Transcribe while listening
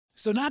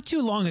So not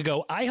too long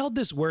ago, I held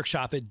this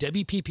workshop at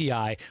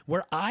WPPI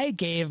where I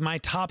gave my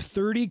top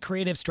 30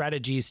 creative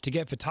strategies to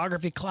get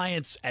photography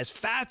clients as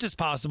fast as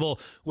possible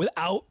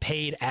without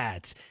paid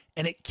ads.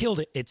 And it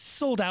killed it. It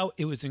sold out.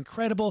 It was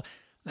incredible.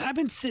 And I've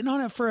been sitting on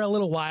it for a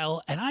little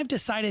while, and I've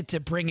decided to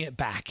bring it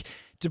back.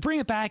 To bring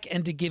it back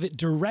and to give it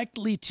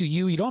directly to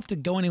you. You don't have to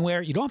go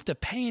anywhere. You don't have to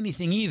pay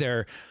anything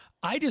either.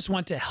 I just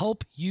want to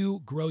help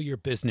you grow your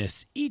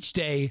business. Each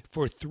day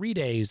for 3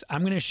 days, I'm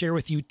going to share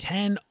with you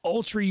 10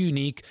 ultra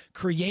unique,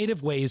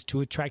 creative ways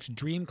to attract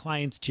dream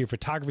clients to your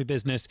photography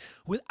business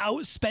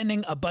without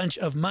spending a bunch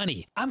of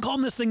money. I'm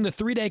calling this thing the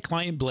 3-day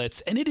client blitz,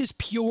 and it is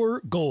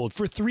pure gold.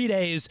 For 3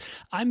 days,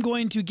 I'm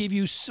going to give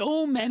you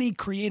so many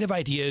creative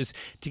ideas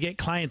to get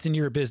clients into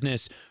your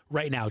business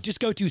right now. Just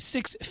go to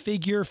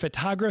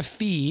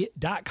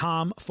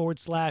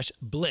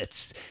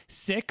sixfigurephotography.com/blitz.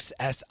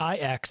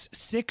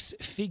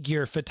 sixfigurephotography.com/blitz.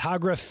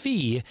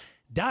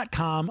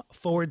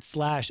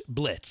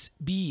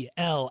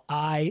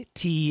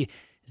 BLITZ.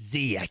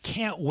 I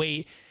can't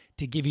wait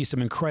to give you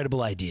some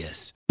incredible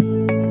ideas.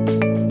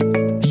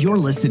 You're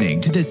listening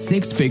to the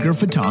Six Figure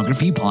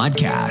Photography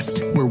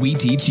Podcast, where we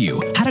teach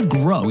you how to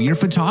grow your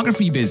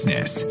photography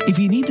business. If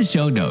you need the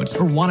show notes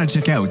or want to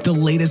check out the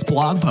latest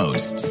blog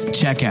posts,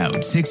 check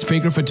out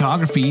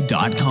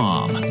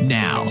sixfigurephotography.com.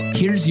 Now,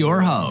 here's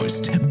your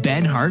host,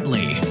 Ben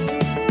Hartley.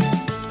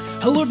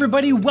 Hello,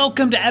 everybody.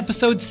 Welcome to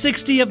episode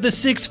 60 of the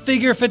Six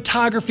Figure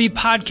Photography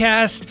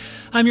Podcast.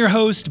 I'm your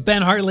host,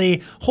 Ben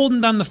Hartley,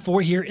 holding down the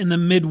fort here in the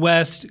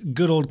Midwest,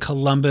 good old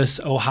Columbus,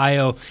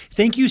 Ohio.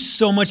 Thank you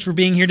so much for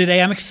being here today.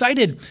 I'm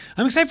excited.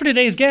 I'm excited for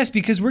today's guest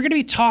because we're going to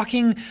be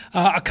talking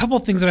a couple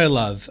of things that I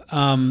love.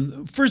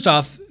 First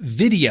off,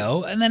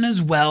 video, and then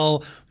as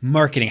well,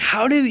 marketing.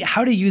 How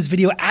to use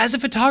video as a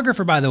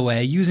photographer, by the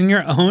way, using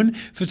your own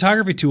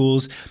photography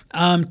tools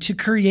to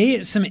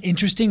create some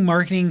interesting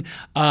marketing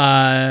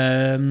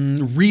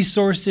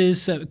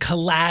resources,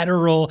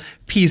 collateral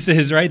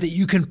pieces, right, that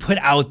you can put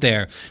out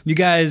there. You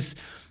guys,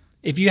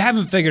 if you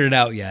haven't figured it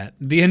out yet,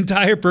 the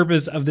entire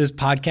purpose of this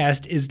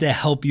podcast is to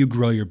help you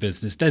grow your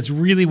business. That's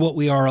really what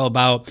we are all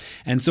about.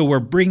 And so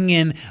we're bringing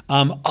in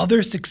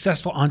other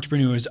successful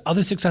entrepreneurs,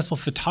 other successful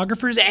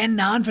photographers and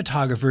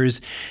non-photographers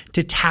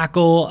to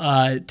tackle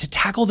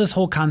this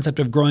whole concept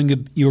of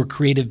growing your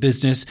creative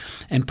business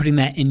and putting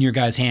that in your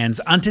guys'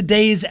 hands. On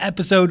today's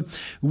episode,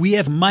 we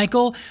have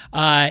Michael.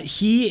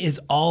 He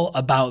is all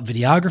about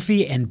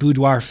videography and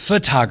boudoir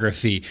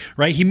photography,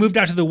 right? He moved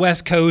out to the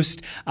West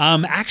Coast,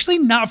 actually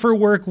not for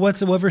work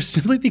whatsoever,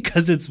 simply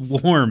because it's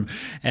warm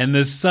and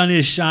the sun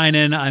is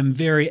shining. I'm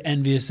very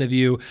envious of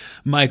you,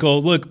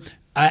 Michael. Look,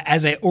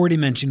 as I already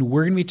mentioned,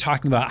 we're going to be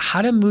talking about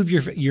how to move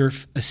your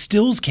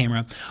stills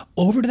camera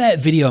over to that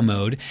video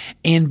mode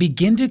and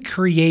begin to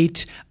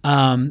create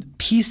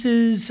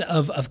pieces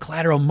of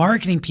collateral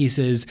marketing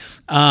pieces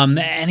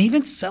and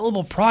even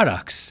sellable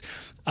products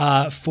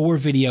for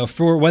video,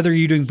 for whether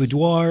you're doing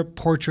boudoir,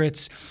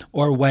 portraits,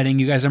 or wedding.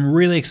 You guys, I'm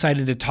really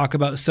excited to talk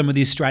about some of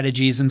these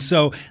strategies. And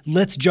so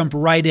let's jump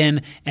right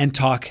in and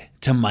talk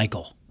to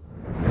Michael.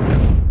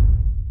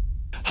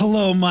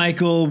 Hello,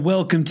 Michael.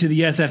 Welcome to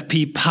the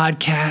SFP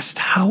podcast.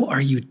 How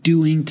are you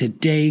doing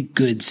today,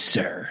 good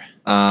sir?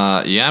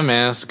 Yeah,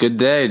 man, it's a good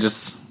day.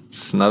 Just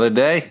another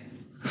day.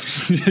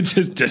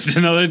 just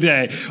another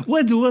day.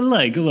 What's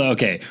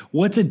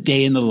a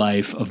day in the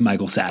life of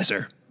Michael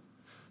Sasser?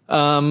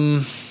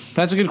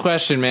 That's a good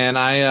question, man.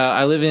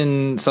 I live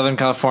in Southern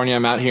California.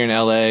 I'm out here in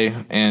LA,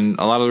 and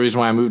a lot of the reason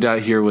why I moved out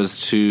here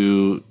was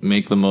to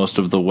make the most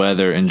of the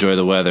weather, enjoy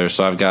the weather.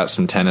 So I've got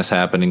some tennis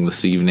happening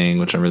this evening,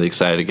 which I'm really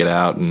excited to get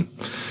out and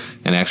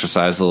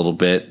exercise a little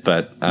bit.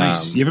 But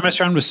nice. You ever mess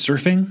around with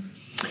surfing?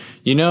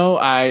 You know,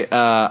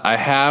 I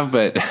have,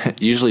 but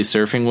usually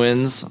surfing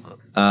wins.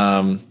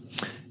 I've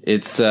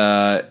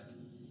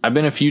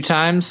been a few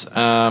times,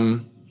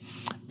 and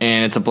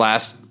it's a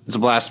blast. It's a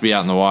blast to be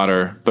out in the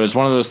water, but it's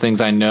one of those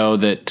things I know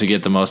that to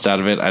get the most out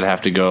of it, I'd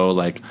have to go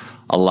like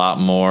a lot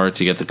more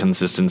to get the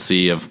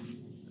consistency of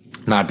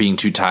not being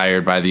too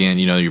tired by the end,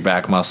 you know, your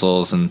back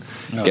muscles and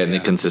getting the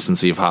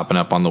consistency of hopping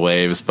up on the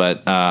waves.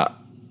 But I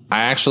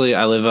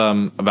live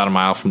about a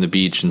mile from the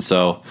beach, and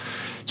so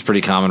it's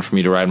pretty common for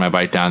me to ride my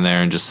bike down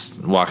there and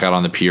just walk out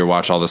on the pier,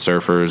 watch all the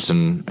surfers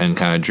and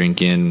kind of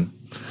drink in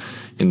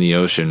the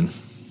ocean.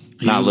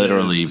 Not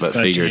literally, but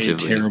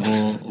figuratively. A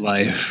terrible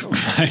life.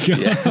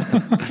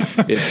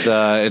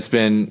 It's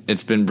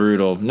been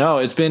brutal. No,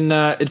 it's been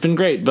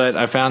great, but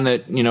I found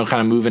that, you know,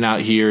 kind of moving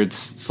out here,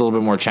 it's a little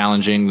bit more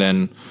challenging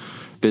than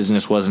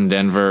business was in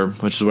Denver,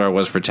 which is where I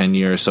was for 10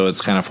 years. So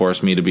it's kind of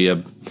forced me to be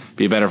a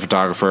better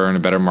photographer and a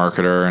better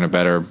marketer and a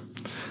better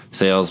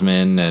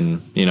salesman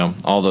and, you know,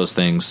 all those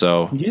things.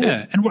 So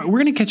yeah. And we're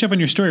going to catch up on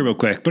your story real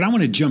quick, but I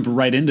want to jump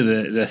right into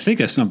the thick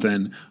of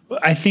something.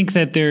 I think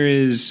that there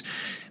is,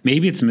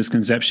 maybe it's a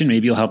misconception.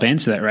 Maybe you'll help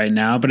answer that right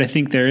now. But I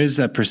think there is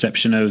a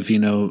perception of, you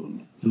know,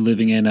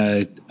 living in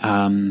a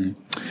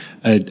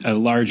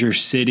larger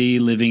city,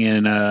 living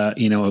in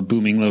a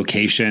booming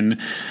location,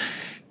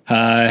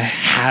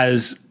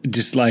 has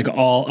just like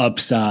all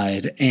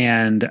upside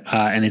and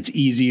it's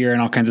easier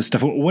and all kinds of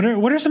stuff. What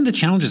are some of the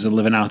challenges of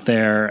living out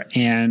there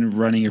and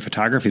running your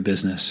photography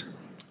business?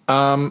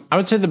 I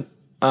would say the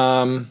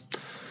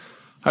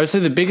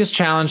biggest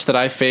challenge that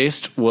I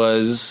faced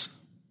was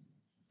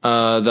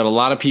that a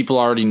lot of people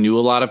already knew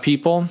a lot of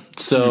people.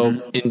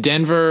 So in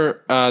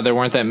Denver, there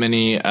weren't that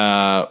many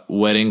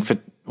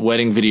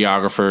wedding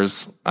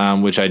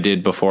videographers, which I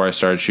did before I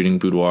started shooting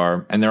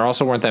boudoir, and there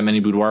also weren't that many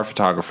boudoir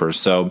photographers.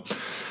 So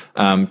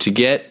to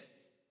get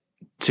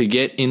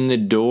in the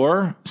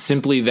door,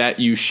 simply that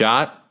you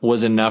shot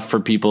was enough for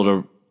people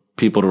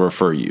to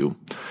refer you.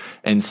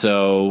 And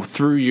so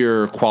through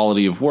your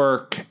quality of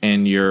work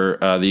and your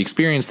the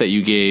experience that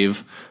you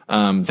gave,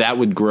 that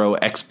would grow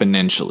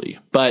exponentially.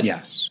 But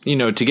yes,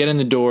 to get in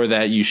the door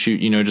that you shoot,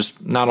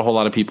 just not a whole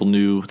lot of people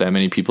knew that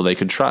many people they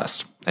could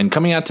trust. And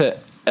coming out to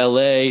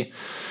LA,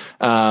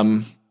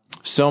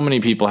 so many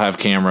people have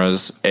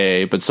cameras,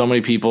 but so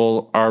many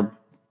people are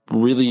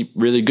really,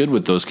 really good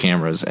with those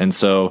cameras. And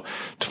so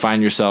to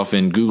find yourself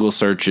in Google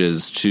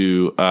searches,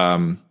 to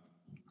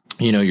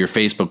your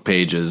Facebook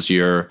pages,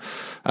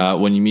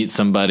 when you meet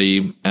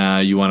somebody,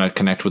 you want to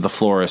connect with a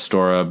florist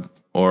or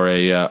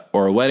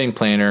a wedding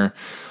planner.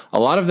 A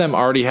lot of them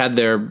already had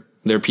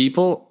their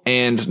people,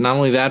 and not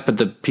only that, but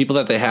the people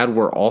that they had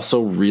were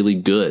also really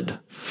good.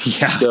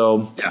 Yeah.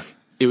 So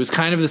it was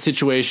kind of the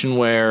situation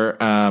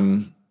where, I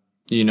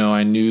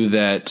knew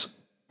that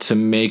to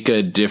make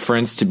a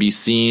difference, to be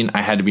seen,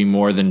 I had to be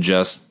more than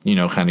just,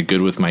 kind of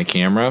good with my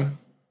camera.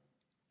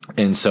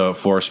 And so it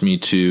forced me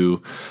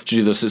to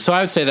do those. So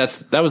I would say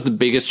that was the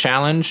biggest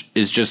challenge,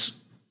 is just,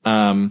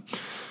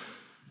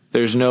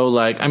 there's no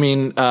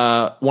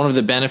one of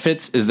the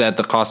benefits is that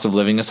the cost of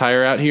living is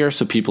higher out here.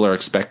 So people are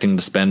expecting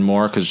to spend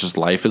more because just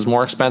life is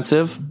more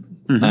expensive.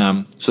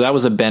 So that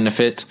was a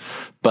benefit,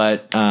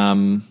 but,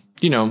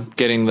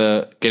 getting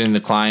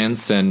the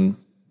clients and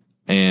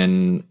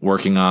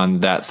working on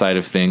that side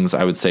of things,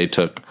 I would say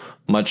took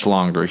much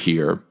longer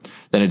here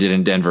than it did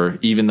in Denver,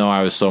 even though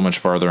I was so much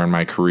farther in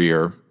my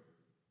career.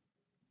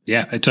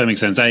 Yeah, it totally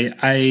makes sense.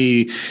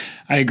 I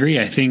agree.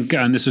 I think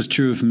this was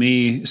true of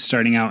me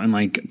starting out in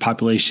like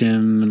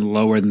population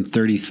lower than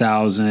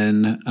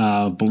 30,000,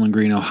 Bowling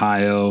Green,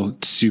 Ohio,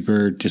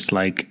 super just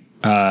like,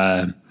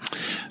 what's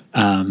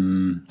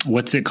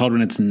it called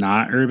when it's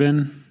not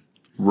urban?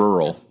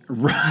 Rural.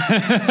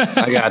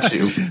 I got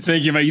you.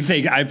 Thank you, Mike.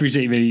 I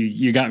appreciate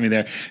you got me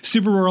there.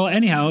 Super rural,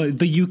 anyhow.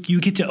 But you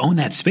get to own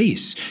that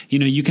space.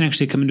 You can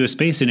actually come into a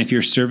space, and if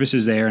your service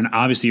is there, and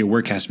obviously your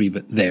work has to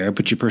be there,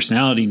 but your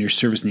personality and your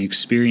service and the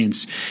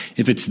experience,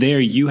 if it's there,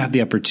 you have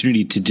the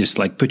opportunity to just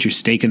like put your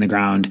stake in the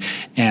ground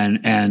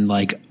and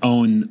like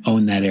own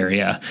that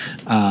area,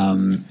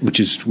 which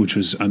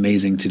was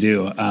amazing to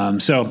do.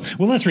 So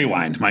let's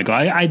rewind, Michael.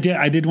 I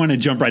did want to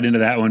jump right into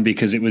that one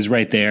because it was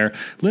right there.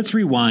 Let's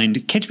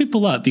rewind. Catch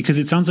people up. Because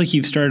it sounds like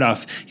you've done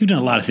a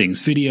lot of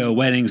things, video,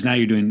 weddings, now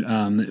you're doing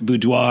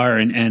boudoir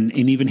and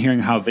even hearing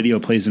how video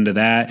plays into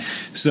that.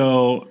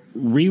 So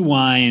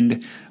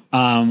rewind,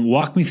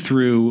 walk me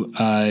through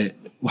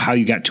how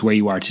you got to where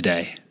you are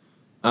today.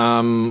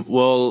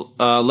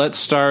 Let's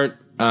start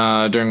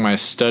during my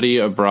study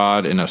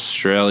abroad in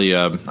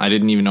Australia. I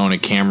didn't even own a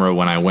camera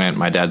when I went.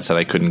 My dad said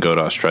I couldn't go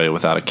to Australia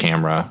without a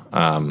camera.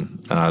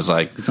 And I was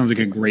like, it sounds like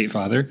a great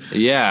father.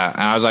 Yeah.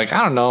 And I was like,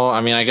 I don't know.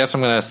 I mean, I guess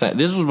I'm going to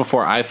this was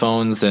before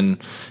iPhones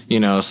and,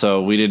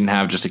 so we didn't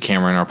have just a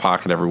camera in our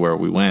pocket everywhere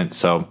we went.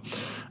 So,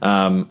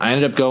 I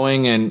ended up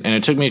going and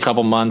it took me a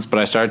couple months, but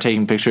I started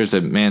taking pictures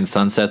of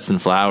sunsets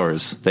and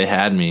flowers. They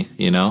had me,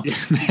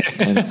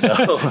 And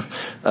so,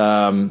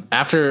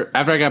 after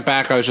I got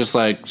back, I was just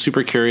like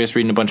super curious,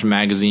 reading a bunch of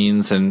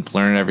magazines and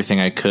learning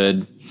everything I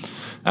could.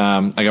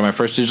 I got my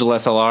first digital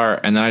SLR,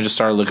 and then I just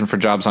started looking for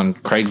jobs on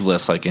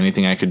Craigslist, like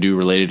anything I could do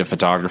related to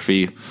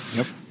photography.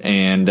 Yep.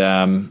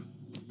 And,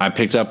 I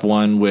picked up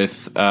one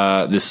with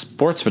this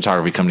sports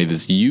photography company,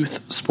 this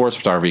youth sports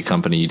photography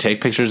company. You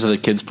take pictures of the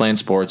kids playing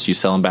sports, you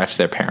sell them back to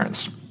their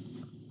parents.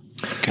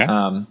 Okay.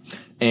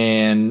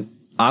 And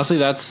honestly,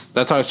 that's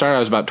how I started. I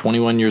was about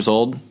 21 years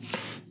old,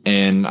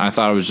 and I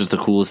thought it was just the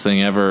coolest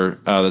thing ever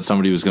that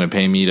somebody was going to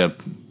pay me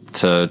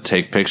to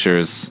take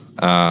pictures.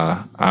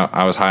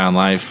 I was high on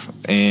life,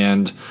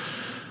 and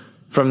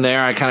from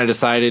there, I kind of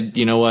decided,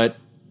 you know what?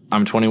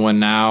 I'm 21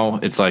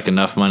 now. It's like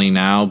enough money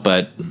now,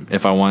 but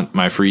if I want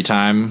my free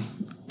time,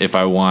 if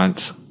I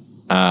want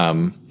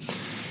to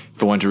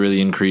really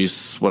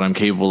increase what I'm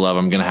capable of,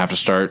 I'm going to have to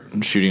start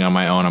shooting on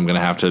my own. I'm going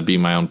to have to be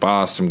my own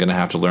boss. I'm going to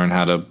have to learn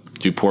how to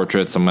do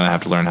portraits. I'm going to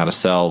have to learn how to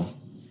sell.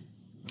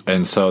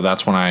 And so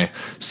that's when I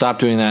stopped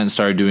doing that and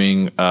started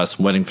doing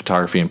some wedding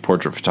photography and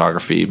portrait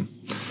photography.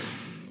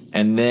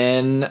 And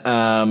then,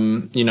 I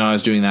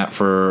was doing that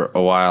for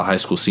a while, high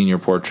school senior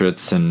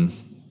portraits and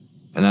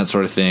that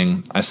sort of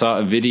thing. I saw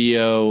a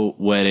video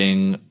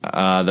wedding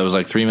that was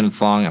like 3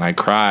 minutes long, and I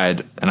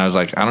cried. And I was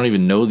like, I don't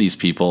even know these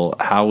people.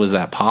 How was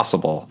that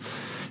possible?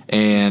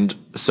 And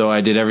so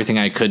I did everything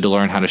I could to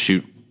learn how to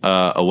shoot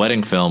a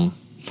wedding film.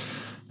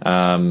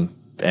 And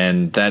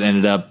that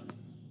ended up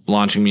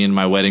launching me in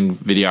my wedding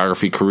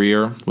videography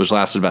career, which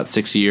lasted about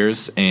 6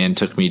 years and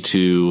took me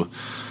to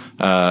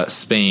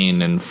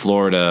Spain and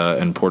Florida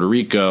and Puerto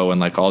Rico and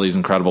like all these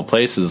incredible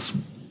places,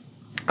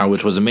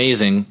 which was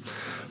amazing.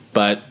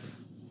 But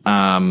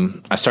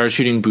I started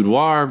shooting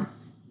boudoir,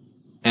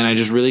 and I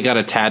just really got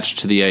attached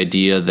to the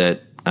idea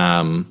that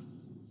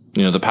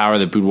the power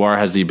that boudoir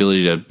has, the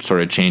ability to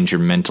sort of change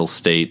your mental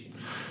state,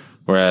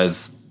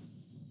 whereas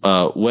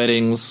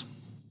weddings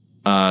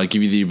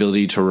give you the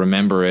ability to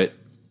remember it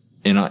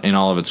in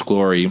all of its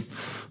glory,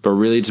 but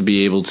really to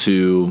be able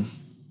to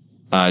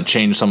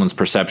change someone's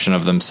perception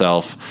of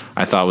themselves,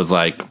 I thought was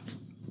like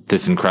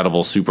this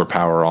incredible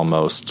superpower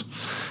almost.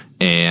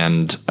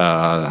 And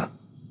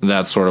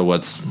that's sort of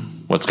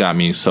what's got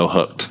me so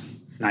hooked.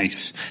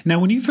 Nice. Now,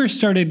 when you first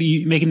started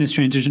making this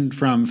transition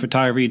from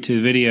photography to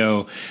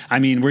video, I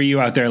mean, were you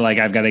out there like,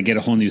 I've got to get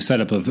a whole new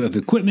setup of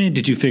equipment?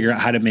 Did you figure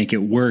out how to make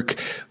it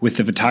work with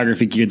the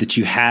photography gear that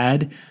you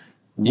had?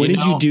 What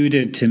did you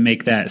do to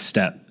make that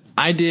step?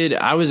 I did.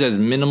 I was as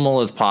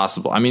minimal as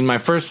possible. I mean, my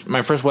first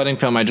wedding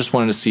film, I just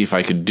wanted to see if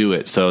I could do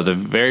it. So the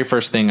very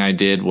first thing I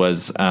did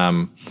was,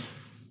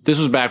 this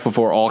was back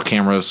before all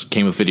cameras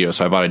came with video.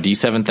 So I bought a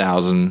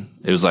D7000.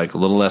 It was like a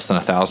little less than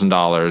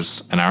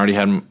 $1,000, and I already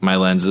had my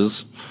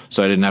lenses,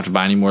 so I didn't have to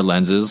buy any more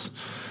lenses.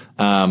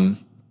 And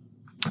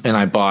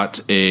I bought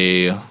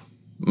a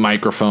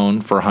microphone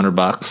for $100.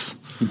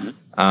 Mm-hmm.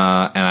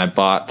 And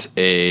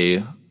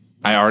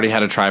I already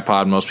had a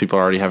tripod. Most people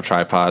already have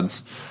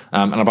tripods.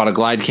 And I bought a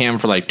glide cam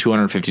for like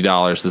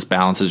 $250. This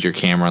balances your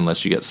camera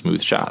unless you get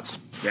smooth shots.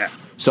 Yeah.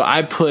 So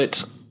I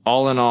put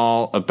all in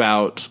all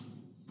about,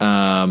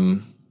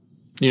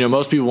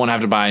 most people won't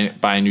have to buy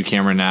a new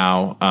camera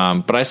now.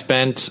 But I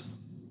spent,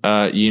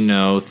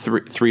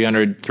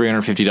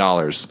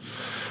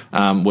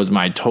 $350 was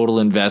my total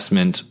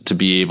investment to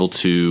be able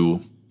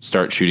to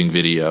start shooting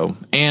video.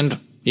 And,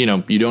 you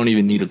don't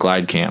even need a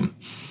glide cam.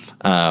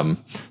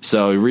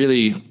 So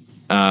really,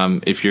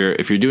 if you're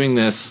doing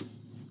this,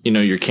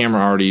 your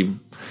camera already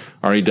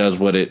does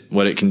what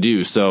it can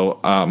do. So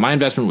my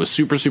investment was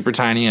super, super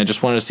tiny. I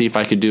just wanted to see if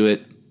I could do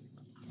it.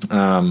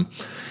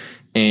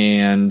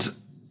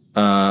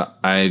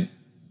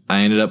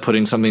 I ended up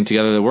putting something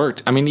together that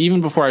worked. I mean, even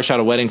before I shot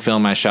a wedding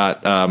film, I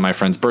shot my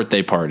friend's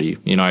birthday party.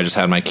 I just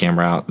had my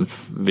camera out,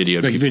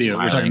 videoed like people video.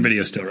 smiling. We're talking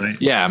video still, right?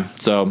 Yeah.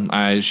 So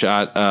I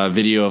shot a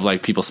video of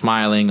like people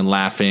smiling and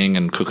laughing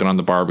and cooking on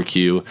the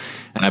barbecue,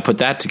 and I put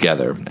that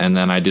together. And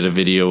then I did a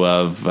video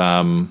of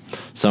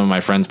some of my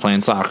friends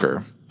playing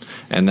soccer,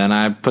 and then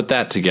I put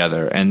that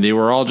together. And they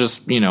were all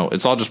just,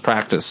 it's all just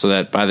practice, so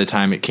that by the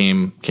time it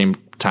came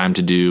time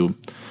to do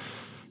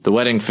the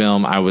wedding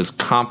film, I was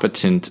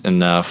competent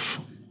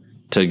enough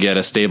to get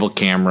a stable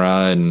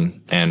camera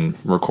and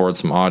record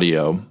some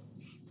audio.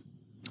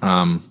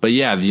 But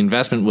yeah, the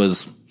investment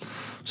was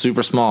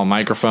super small.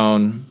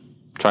 Microphone,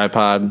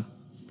 tripod,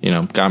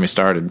 got me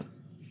started.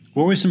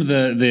 What were some of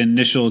the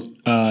initial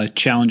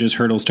challenges,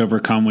 hurdles to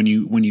overcome when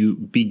you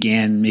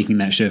began making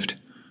that shift?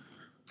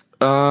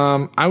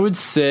 I would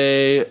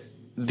say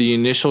the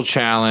initial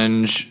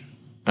challenge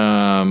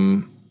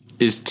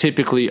is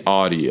typically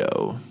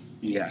audio.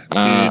 Yeah, dude,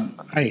 I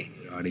hate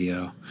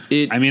audio.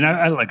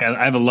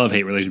 I have a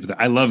love-hate relationship with it.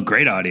 I love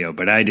great audio,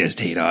 but I just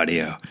hate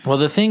audio. Well,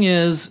 the thing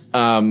is,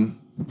 to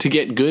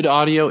get good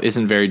audio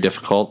isn't very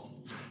difficult.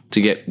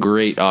 To get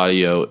great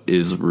audio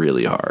is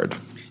really hard.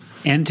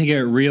 And to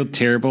get real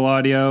terrible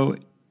audio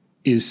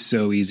is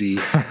so easy.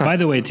 By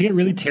the way, to get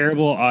really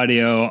terrible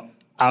audio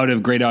out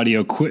of great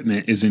audio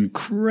equipment is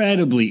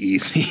incredibly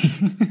easy.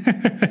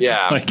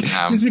 Yeah.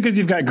 Just because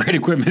you've got great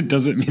equipment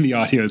doesn't mean the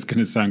audio is going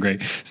to sound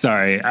great.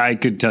 Sorry, I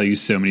could tell you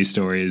so many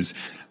stories.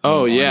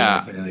 Oh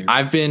yeah,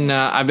 I've been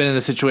in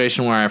the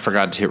situation where I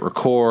forgot to hit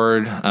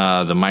record.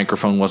 The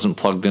microphone wasn't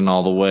plugged in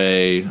all the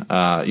way.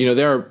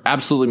 There are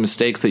absolutely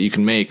mistakes that you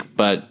can make,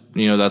 but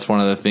that's one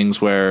of the things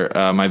where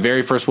my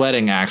very first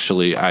wedding,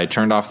 actually, I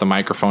turned off the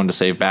microphone to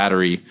save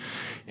battery.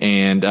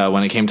 And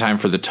when it came time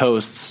for the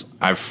toasts,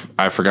 I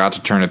forgot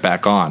to turn it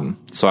back on.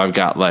 So I've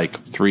got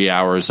like 3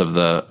 hours of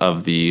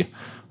the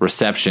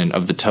reception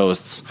of the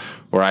toasts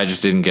where I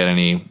just didn't get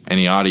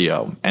any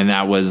audio, and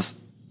that was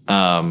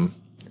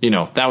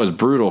that was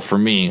brutal for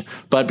me.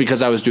 But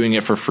because I was doing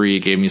it for free, it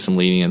gave me some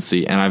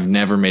leniency, and I've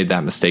never made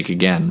that mistake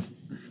again.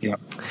 Yeah.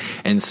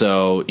 And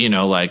so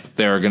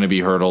there are going to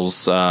be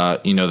hurdles. There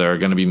are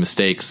going to be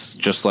mistakes.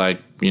 Just like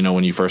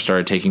when you first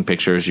started taking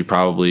pictures, you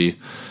probably.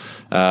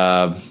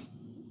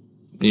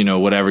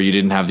 Whatever, you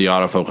didn't have the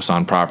autofocus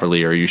on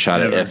properly, or you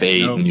shot at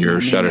f8 and your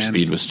shutter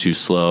speed was too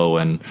slow,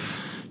 and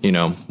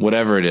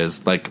whatever it is,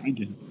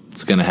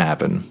 it's going to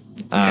happen.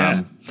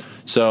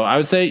 So I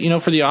would say,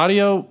 for the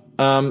audio,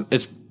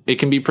 it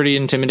can be pretty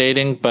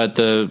intimidating, but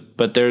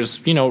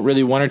there's,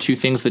 really one or two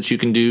things that you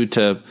can do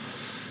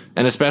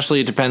and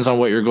especially it depends on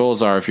what your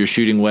goals are. If you're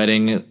shooting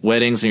weddings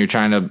and you're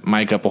trying to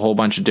mic up a whole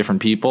bunch of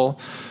different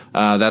people,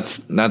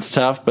 that's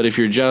tough. But if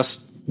you're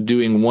just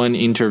doing one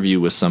interview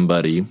with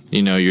somebody,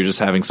 you're just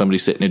having somebody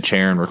sit in a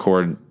chair and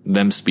record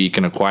them speak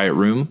in a quiet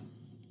room,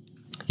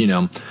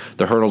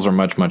 the hurdles are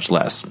much, much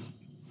less.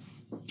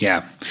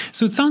 Yeah.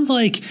 So it sounds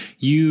like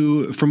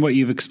from what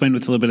you've explained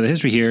with a little bit of the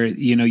history here,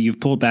 you've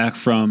pulled back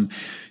from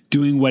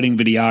doing wedding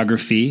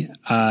videography,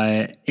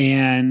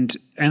 and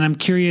I'm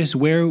curious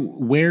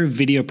where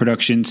video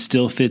production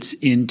still fits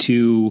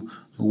into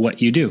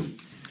what you do.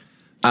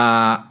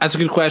 That's a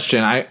good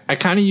question. I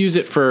kind of use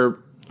it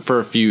for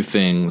a few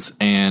things,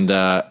 and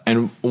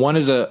one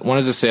is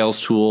a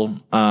sales tool.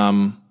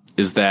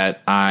 Is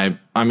that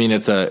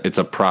it's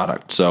a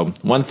product. So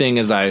one thing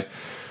is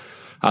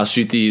I'll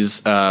shoot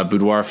these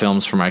boudoir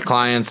films for my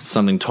clients. It's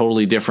something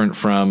totally different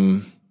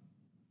from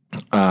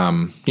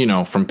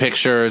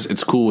pictures.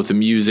 It's cool with the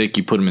music.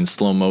 You put them in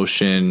slow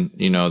motion.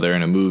 They're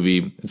in a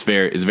movie. It's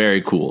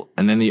very cool.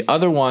 And then the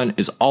other one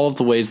is all of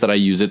the ways that I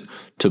use it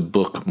to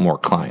book more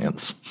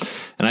clients.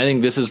 And I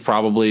think this is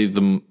probably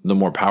the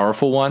more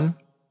powerful one.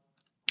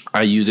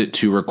 I use it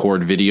to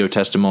record video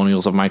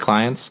testimonials of my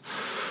clients,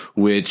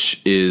 which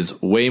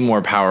is way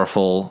more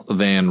powerful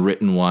than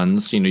written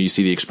ones. You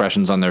see the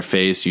expressions on their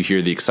face. You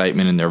hear the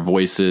excitement in their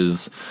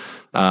voices.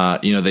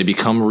 They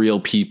become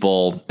real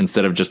people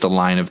instead of just a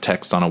line of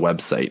text on a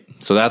website.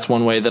 So that's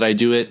one way that I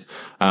do it.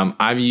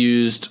 I've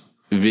used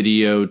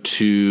video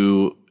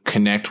to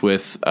connect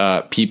with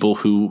people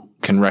who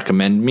can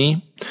recommend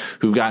me,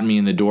 who've gotten me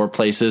in the door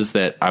places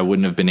that I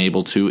wouldn't have been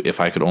able to if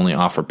I could only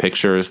offer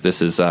pictures.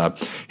 This is hair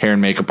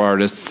and makeup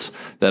artists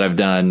that I've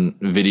done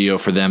video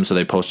for them, so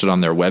they post it on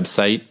their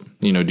website.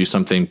 Do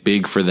something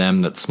big for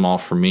them that's small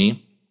for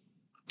me.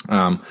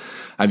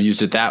 I've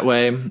used it that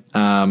way,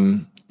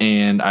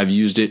 and I've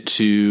used it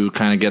to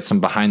kind of get some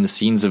behind the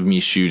scenes of me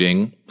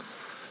shooting,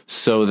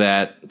 so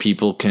that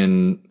people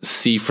can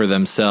see for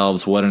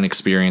themselves what an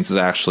experience is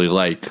actually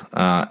like.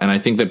 And I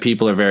think that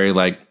people are very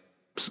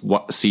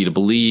see to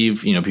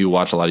believe. People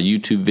watch a lot of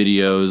YouTube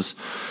videos.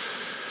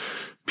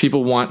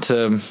 People want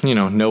to,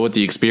 know what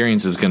the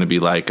experience is going to be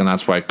like. And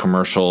that's why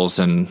commercials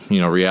and,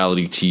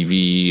 reality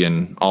TV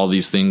and all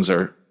these things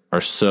are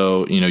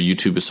so,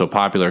 YouTube is so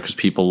popular because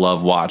people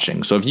love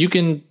watching. So if you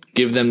can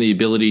give them the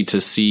ability to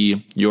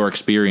see your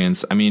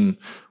experience,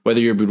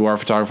 whether you're a boudoir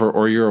photographer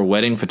or you're a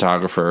wedding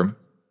photographer,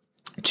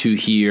 to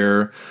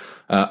hear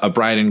a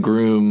bride and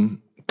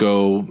groom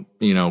go,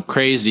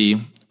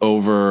 crazy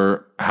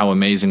over how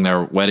amazing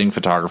their wedding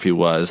photography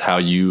was, how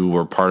you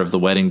were part of the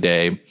wedding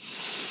day,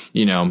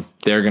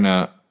 they're going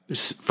to,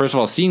 first of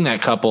all, seeing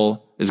that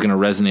couple is going to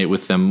resonate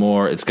with them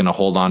more. It's going to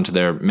hold on to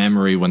their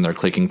memory when they're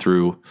clicking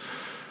through,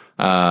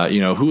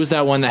 who was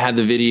that one that had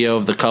the video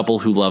of the couple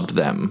who loved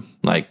them?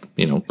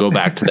 Go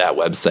back to that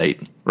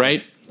website,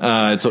 right?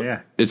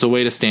 It's a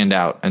way to stand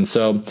out. And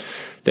so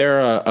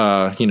there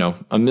are,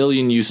 a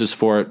million uses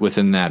for it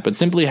within that, but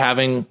simply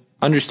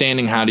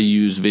understanding how to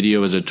use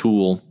video as a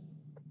tool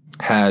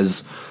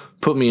has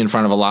put me in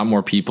front of a lot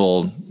more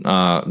people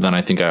than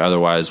I think I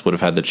otherwise would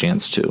have had the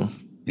chance to.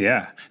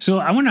 Yeah. So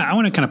I want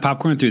to kind of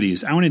popcorn through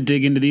these. I want to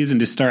dig into these and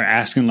just start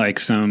asking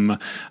some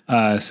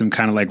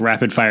kind of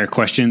rapid fire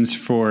questions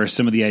for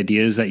some of the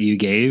ideas that you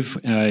gave.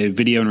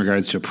 Video in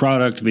regards to a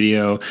product,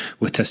 video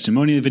with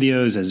testimonial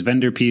videos as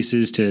vendor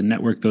pieces to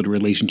network, build a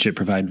relationship,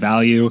 provide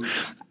value.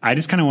 I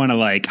just kind of want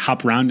to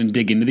hop around and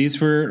dig into these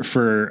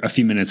for a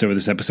few minutes over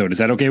this episode. Is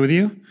that okay with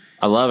you?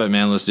 I love it,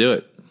 man. Let's do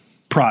it.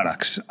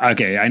 Products.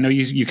 Okay. I know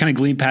you kind of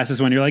glean past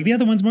this one. You're like, the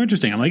other one's more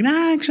interesting. I'm like,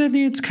 nah, actually, I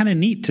think it's kind of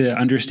neat to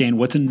understand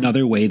what's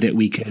another way that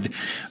we could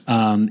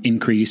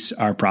increase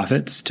our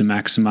profits, to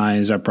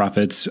maximize our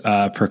profits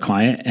per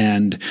client.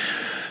 And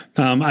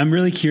I'm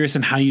really curious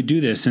on how you do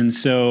this. And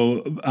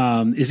so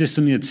is this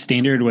something that's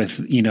standard with,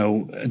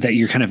 that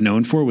you're kind of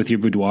known for with your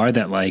boudoir,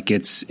 that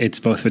it's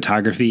both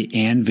photography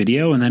and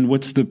video? And then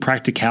what's the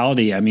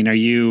practicality? Are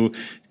you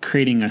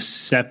creating a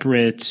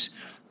separate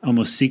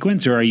almost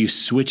sequence, or are you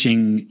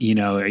switching,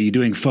 are you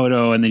doing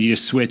photo and then you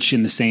just switch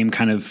in the same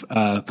kind of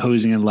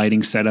posing and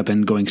lighting setup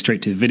and going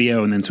straight to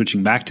video and then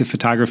switching back to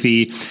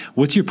photography?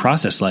 What's your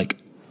process like?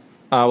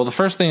 Well, the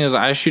first thing is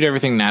I shoot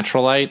everything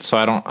natural light. So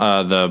I don't,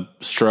 the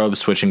strobe,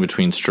 switching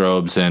between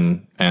strobes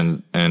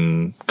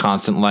and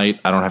constant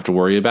light, I don't have to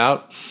worry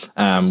about,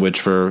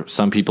 which for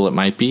some people it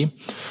might be.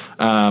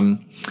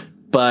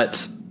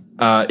 But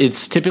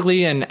it's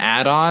typically an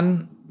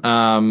add-on,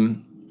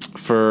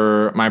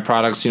 for my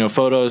products,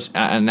 photos.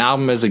 An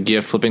album as a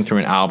gift, flipping through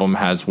an album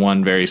has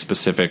one very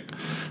specific,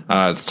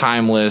 it's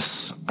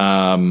timeless.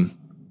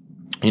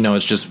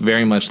 It's just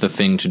very much the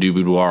thing to do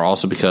boudoir,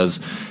 also because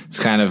it's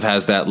kind of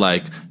has that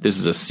this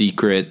is a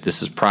secret,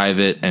 this is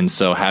private. And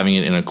so having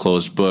it in a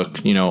closed book,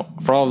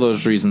 for all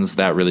those reasons,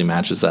 that really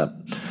matches up.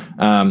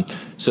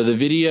 So the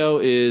video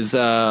is,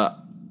 I've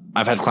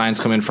had clients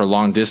come in for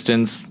long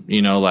distance,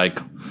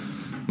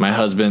 my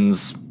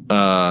husband's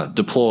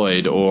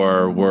deployed,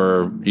 or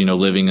we're,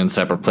 living in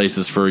separate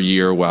places for a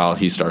year while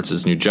he starts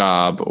his new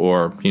job,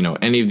 or,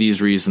 any of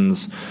these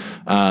reasons.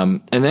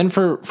 And then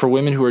for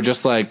women who are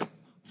just a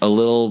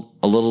little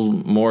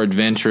more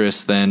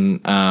adventurous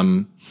than,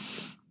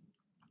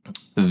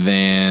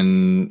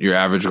 than your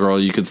average girl,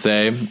 you could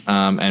say,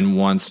 and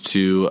wants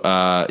to,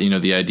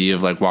 the idea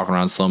of like walking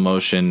around slow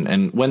motion.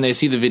 And when they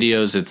see the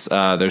videos, it's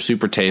they're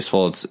super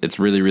tasteful. It's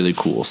really, really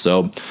cool.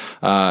 So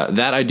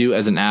that I do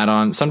as an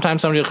add-on.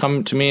 Sometimes somebody will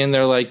come to me and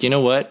they're like, you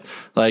know what?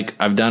 Like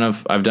I've done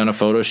a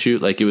photo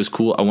shoot. Like it was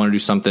cool. I want to do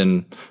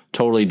something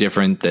totally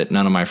different that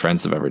none of my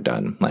friends have ever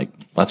done. Like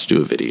let's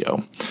do a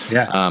video.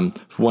 Yeah.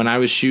 When I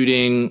was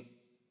shooting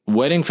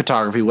wedding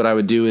photography, what I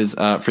would do is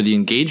for the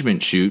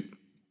engagement shoot,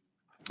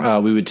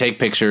 we would take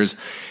pictures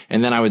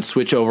and then I would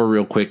switch over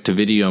real quick to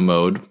video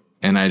mode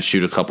and I'd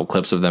shoot a couple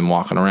clips of them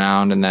walking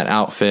around in that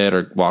outfit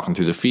or walking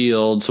through the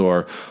fields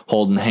or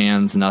holding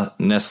hands,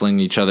 nestling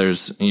each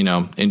other's,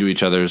 into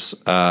each other's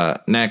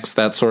necks,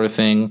 that sort of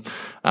thing.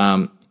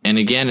 And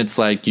again, it's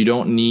like you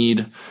don't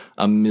need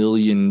a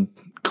million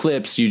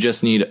clips. You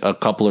just need a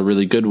couple of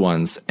really good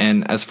ones.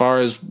 And as far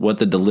as what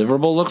the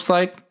deliverable looks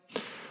like,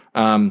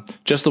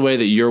 just the way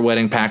that your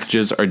wedding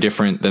packages are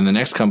different than the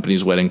next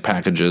company's wedding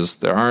packages.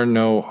 There are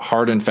no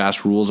hard and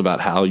fast rules about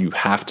how you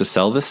have to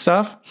sell this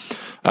stuff.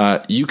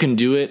 You can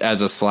do it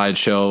as a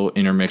slideshow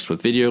intermixed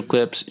with video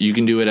clips. You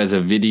can do it as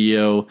a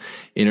video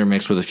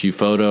intermixed with a few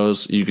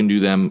photos. You can do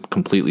them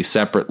completely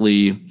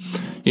separately.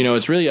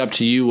 It's really up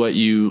to you what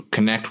you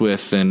connect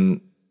with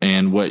and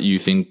what you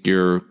think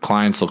your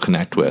clients will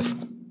connect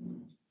with.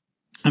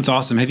 That's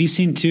awesome. Have you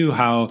seen too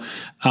how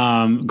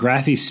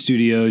Graphy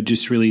Studio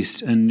just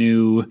released a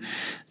new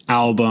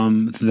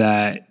album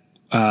that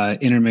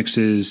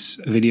intermixes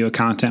video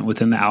content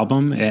within the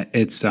album? It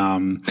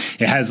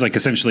has like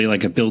essentially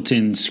like a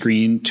built-in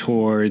screen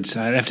towards.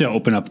 I'd have to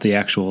open up the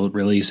actual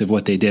release of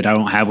what they did. I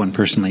don't have one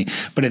personally,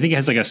 but I think it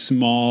has like a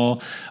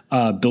small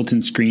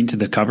built-in screen to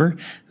the cover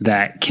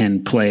that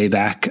can play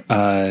back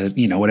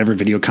whatever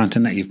video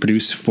content that you've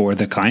produced for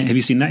the client. Have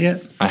you seen that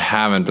yet? I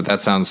haven't, but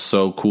that sounds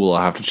so cool.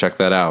 I'll have to check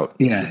that out.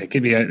 Yeah, it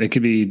could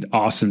be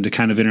awesome to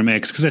kind of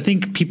intermix, because I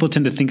think people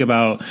tend to think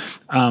about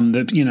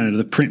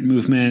the print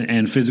movement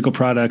and physical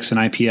products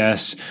and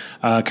IPS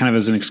kind of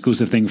as an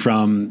exclusive thing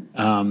from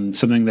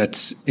something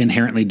that's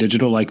inherently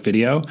digital like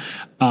video,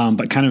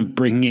 but kind of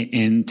bringing it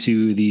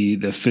into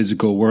the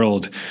physical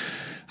world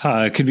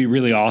could be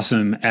really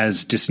awesome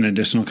as just an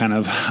additional kind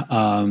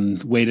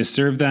of way to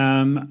serve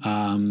them,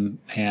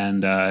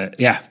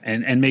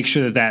 and make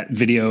sure that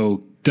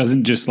video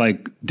doesn't just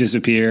like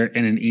disappear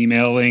in an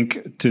email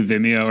link to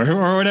Vimeo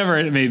or whatever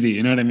it may be.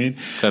 You know what I mean?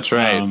 That's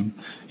right.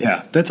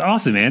 Yeah, that's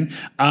awesome, man.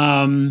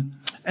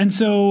 And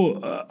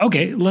so,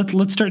 okay,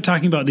 let's start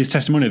talking about these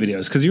testimonial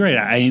videos, because you're right.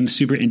 I am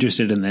super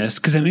interested in this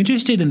because I'm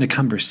interested in the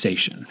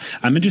conversation.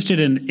 I'm interested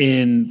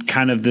in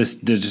kind of the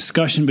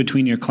discussion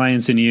between your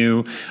clients and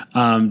you.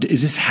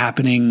 Is this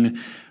happening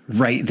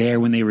right there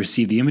when they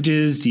receive the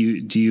images? Do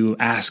you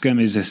ask them,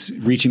 is this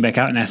reaching back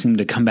out and asking them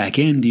to come back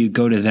in? Do you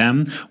go to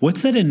them?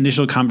 What's that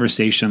initial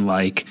conversation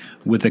like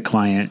with the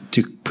client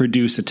to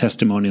produce a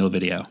testimonial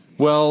video?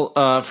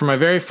 Well, for my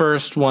very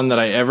first one that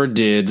I ever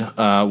did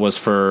was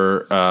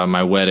for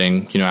my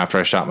wedding. After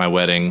I shot my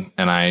wedding,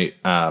 and I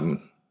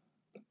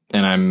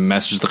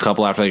messaged the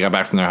couple after they got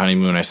back from their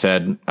honeymoon. I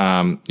said,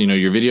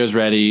 your video's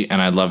ready, and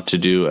I'd love to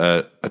do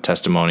a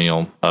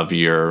testimonial of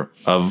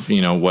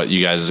what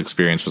you guys'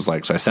 experience was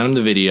like. So I sent them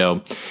the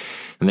video,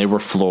 and they were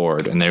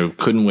floored, and they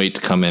couldn't wait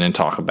to come in and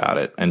talk about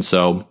it. And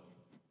so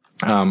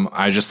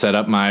I just set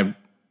up my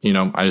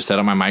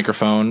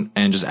microphone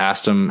and just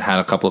asked them, had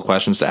a couple of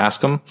questions to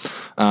ask them.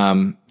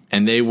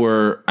 And they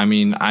were,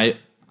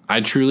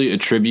 I truly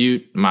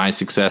attribute my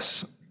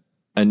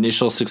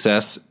initial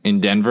success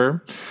in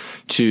Denver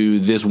to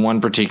this one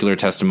particular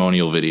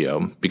testimonial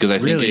video, because I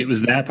think it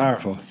was that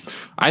powerful.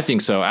 I think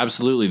so.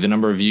 Absolutely. The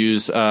number of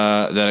views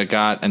that it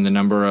got, and the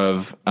number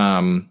of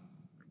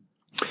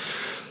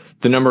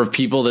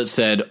people that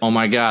said, "Oh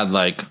my God,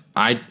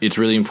 it's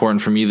really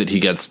important for me that he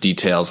gets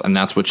details." And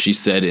that's what she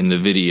said in the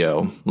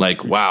video.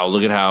 Like, wow,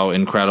 look at how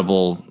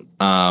incredible,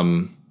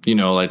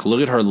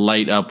 look at her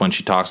light up when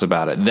she talks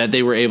about it. That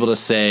they were able to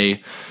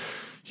say,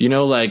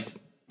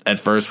 at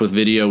first with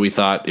video, we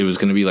thought it was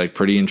going to be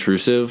pretty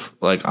intrusive.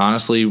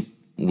 Honestly,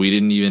 we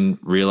didn't even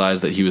realize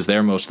that he was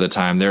there most of the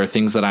time. There are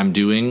things that I'm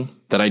doing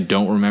that I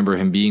don't remember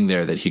him being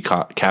there that he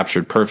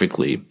captured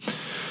perfectly.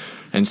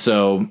 And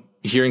so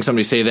hearing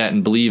somebody say that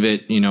and believe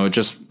it, it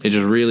just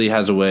really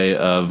has a way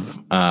of,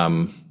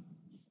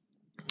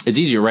 it's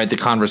easier, right? The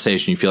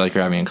conversation, you feel like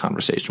you're having a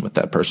conversation with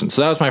that person.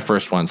 So that was my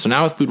first one. So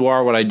now with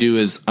Boudoir, what I do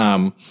is,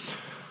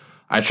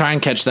 I try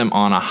and catch them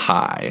on a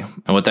high.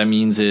 And what that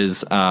means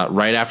is,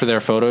 right after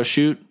their photo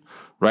shoot,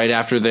 right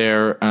after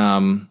their,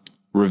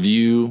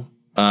 review,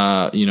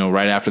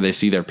 right after they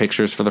see their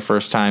pictures for the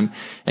first time,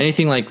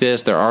 anything like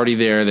this, they're already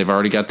there. They've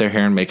already got their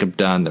hair and makeup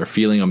done. They're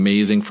feeling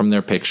amazing from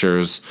their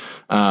pictures.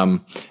 And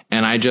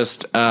I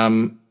just,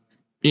 and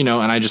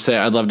I just say,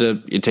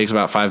 it takes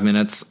about 5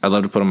 minutes. I'd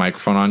love to put a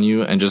microphone on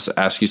you and just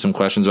ask you some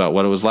questions about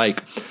what it was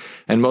like.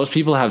 And most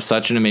people have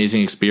such an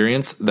amazing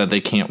experience that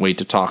they can't wait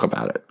to talk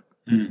about it.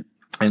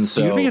 And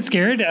so, do you ever get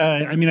scared?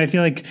 I mean, I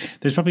feel like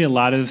there's probably a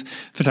lot of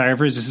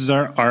photographers. This is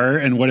our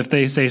art, and what if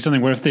they say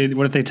something? What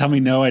if they tell me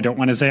no? I don't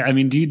want to say. I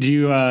mean, do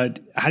you?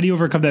 How do you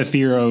overcome that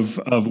fear of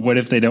what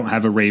if they don't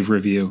have a rave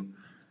review?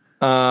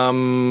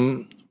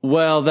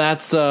 Well,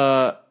 that's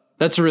a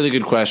really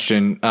good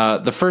question.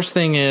 The first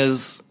thing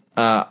is,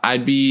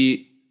 I'd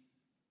be,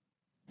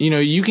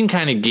 you can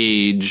kind of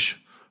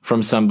gauge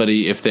from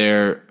somebody if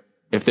their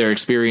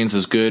experience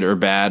is good or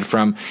bad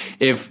from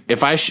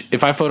if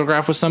I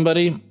photograph with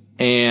somebody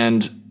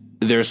and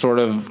they're sort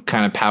of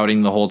kind of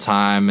pouting the whole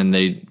time, and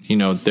they,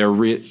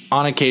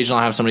 on occasion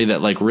I'll have somebody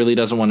that like really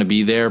doesn't want to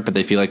be there, but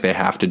they feel like they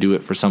have to do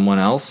it for someone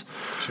else.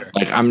 Sure.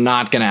 Like, I'm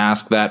not going to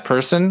ask that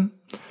person,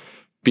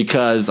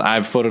 because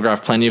I've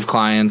photographed plenty of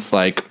clients,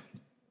 like,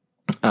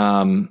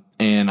 and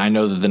I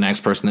know that the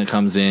next person that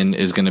comes in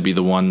is going to be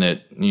the one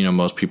that,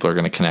 most people are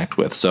going to connect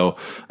with. So,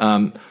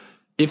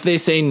 if they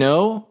say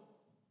no,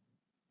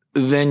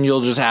 then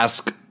you'll just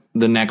ask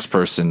the next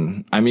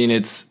person. I mean,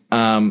 it's,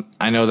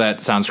 I know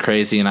that sounds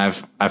crazy, and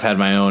I've had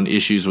my own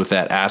issues with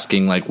that,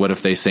 asking like, what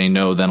if they say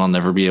no, then I'll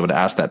never be able to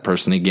ask that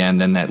person again.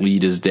 Then that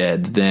lead is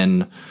dead.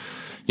 Then,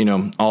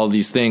 all of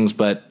these things,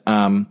 but,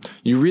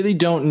 you really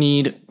don't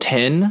need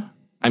 10.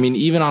 I mean,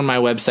 even on my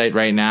website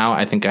right now,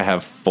 I think I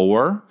have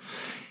 4,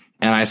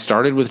 and I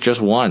started with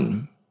just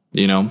 1.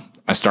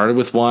 I started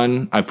with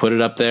 1, I put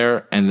it up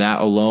there, and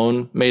that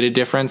alone made a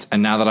difference.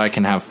 And now that I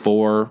can have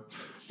 4,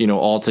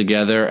 all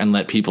together, and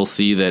let people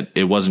see that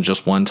it wasn't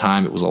just one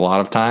time, it was a lot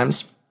of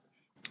times.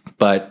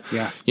 But,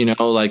 yeah.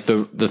 Like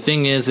the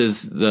thing is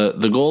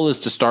the goal is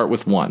to start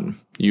with 1.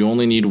 You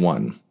only need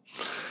 1.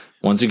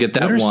 Once you get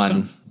that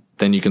 1,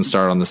 then you can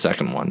start on the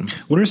second one.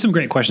 What are some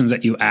great questions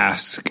that you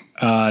ask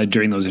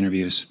during those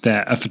interviews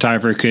that a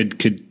photographer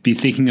could be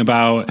thinking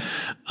about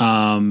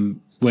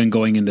when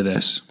going into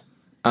this?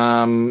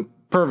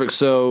 Perfect.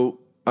 So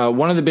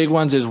one of the big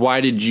ones is,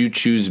 why did you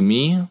choose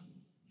me?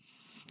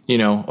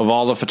 Of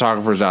all the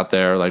photographers out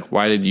there, like,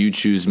 why did you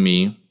choose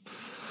me?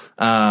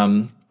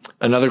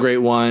 Another great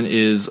one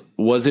is,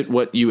 was it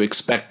what you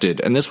expected?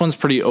 And this one's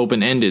pretty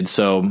open-ended.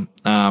 So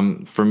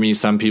for me,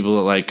 some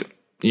people like,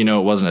 it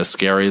wasn't as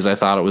scary as I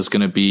thought it was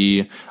going to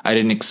be. I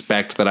didn't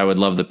expect that I would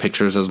love the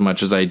pictures as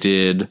much as I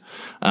did.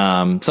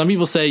 Some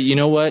people say, you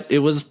know what, it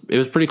was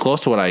pretty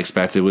close to what I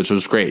expected, which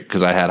was great,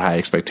 because I had high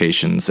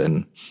expectations.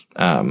 And,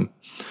 so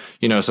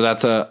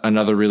that's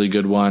another really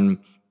good one.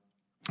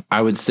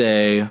 I would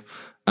say,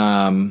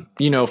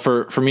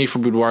 for me, for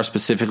boudoir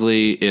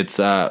specifically, it's,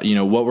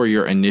 what were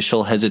your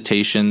initial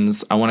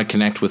hesitations? I want to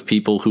connect with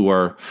people who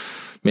are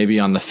maybe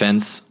on the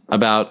fence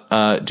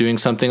about doing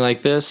something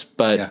like this,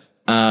 but yeah.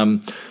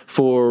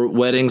 For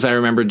weddings, I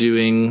remember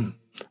doing,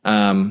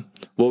 what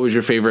was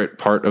your favorite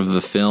part of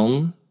the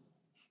film?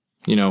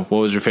 What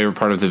was your favorite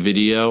part of the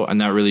video? And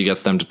that really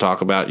gets them to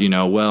talk about,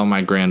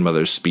 my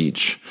grandmother's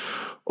speech,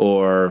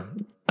 or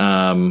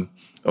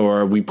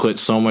we put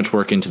so much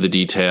work into the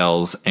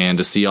details, and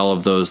to see all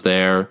of those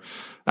there,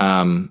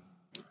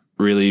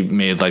 really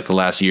made like the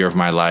last year of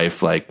my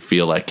life, like,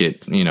 feel like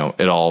it,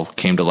 it all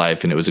came to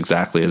life and it was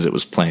exactly as it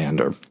was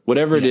planned, or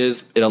whatever it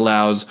is. It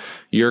allows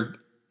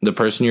the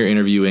person you're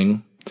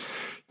interviewing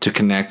to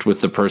connect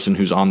with the person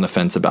who's on the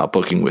fence about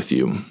booking with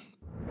you.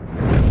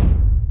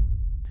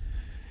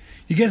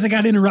 You guys, I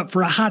got to interrupt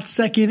for a hot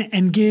second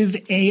and give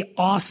a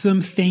awesome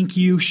thank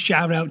you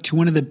shout out to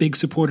one of the big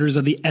supporters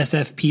of the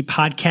SFP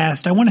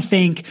podcast. I want to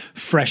thank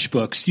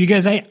FreshBooks. You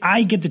guys,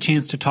 I get the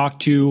chance to talk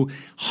to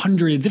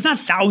hundreds, if not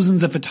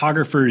thousands, of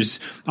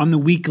photographers on the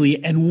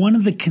weekly. And one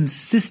of the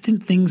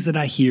consistent things that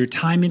I hear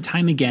time and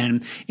time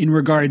again in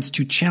regards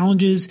to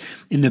challenges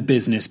in the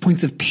business,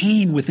 points of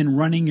pain within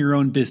running your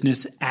own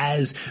business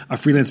as a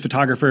freelance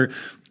photographer,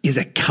 is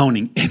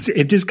accounting.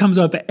 It just comes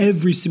up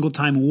every single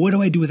time. What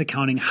do I do with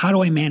accounting? How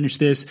do I manage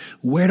this?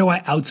 Where do I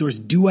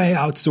outsource? Do I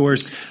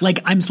outsource? Like,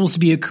 I'm supposed to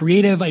be a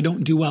creative. I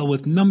don't do well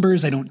with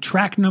numbers. I don't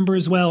track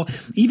numbers well.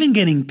 Even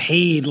getting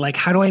paid, like,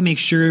 how do I make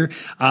sure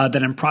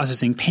that I'm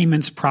processing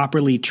payments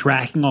properly,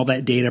 tracking all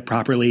that data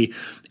properly?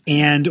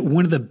 And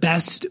one of the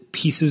best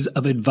pieces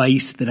of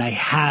advice that I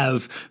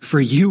have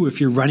for you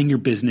if you're running your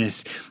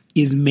business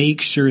is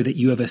make sure that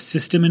you have a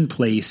system in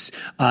place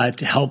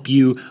to help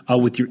you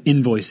with your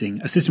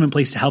invoicing, a system in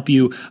place to help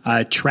you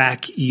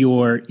track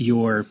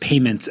your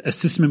payments, a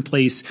system in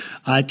place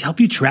to help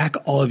you track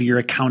all of your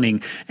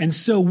accounting. And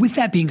so with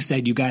that being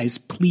said, you guys,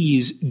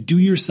 please do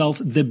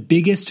yourself the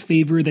biggest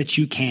favor that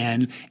you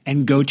can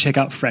and go check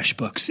out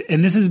FreshBooks.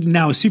 And this is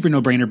now a super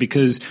no-brainer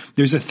because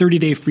there's a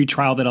 30-day free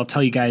trial that I'll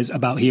tell you guys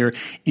about here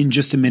in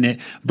just a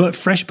minute. But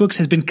FreshBooks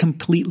has been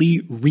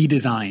completely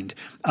redesigned,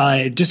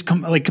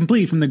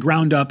 completely from the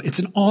ground up. It's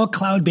an all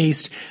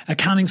cloud-based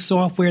accounting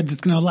software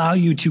that's going to allow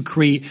you to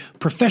create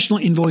professional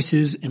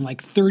invoices in like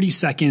 30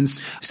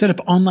 seconds, set up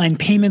online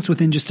payments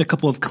within just a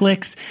couple of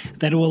clicks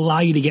that will allow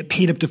you to get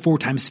paid up to 4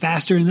 times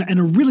faster. And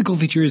a really cool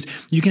feature is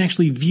you can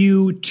actually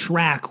view,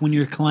 track when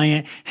your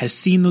client has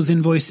seen those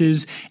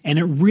invoices, and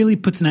it really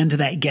puts an end to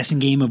that guessing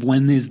game of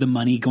when is the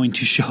money going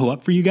to show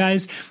up for you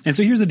guys. And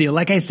so here's the deal.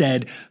 Like I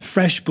said,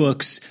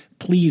 FreshBooks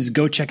please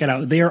go check it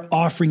out. They are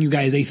offering you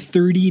guys a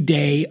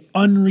 30-day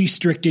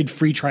unrestricted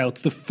free trial.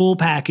 It's the full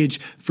package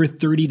for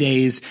 30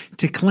 days.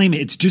 To claim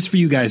it, it's just for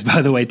you guys,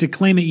 by the way. To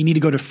claim it, you need to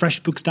go to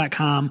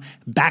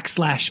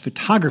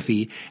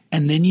freshbooks.com/photography,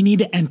 and then you need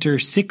to enter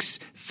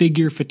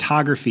Six-Figure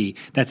Photography.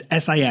 That's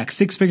SIX,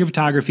 Six-Figure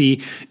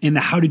Photography, in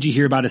the How Did You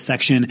Hear About Us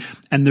section,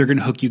 and they're going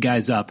to hook you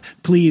guys up.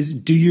 Please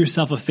do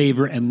yourself a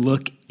favor and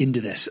look into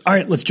this. All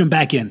right, let's jump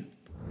back in.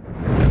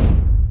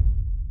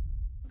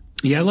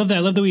 Yeah, I love that. I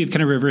love that we've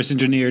kind of reverse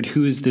engineered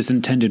who is this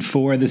intended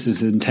for. This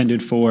is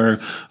intended for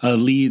a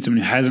lead,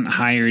 someone who hasn't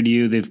hired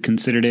you. They've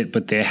considered it,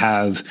 but they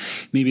have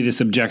maybe this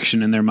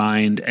objection in their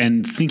mind.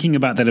 And thinking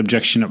about that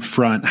objection up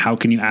front, how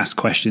can you ask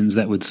questions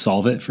that would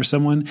solve it for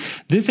someone?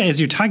 This,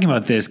 as you're talking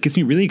about this, gets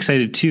me really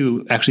excited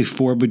too, actually,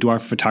 for boudoir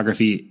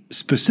photography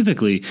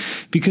specifically,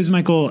 because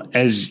Michael,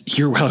 as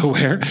you're well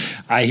aware,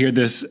 I hear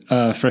this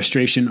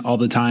frustration all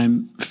the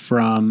time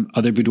from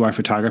other boudoir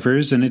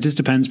photographers, and it just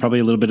depends probably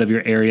a little bit of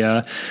your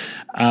area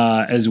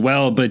as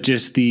well, but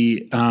just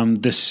the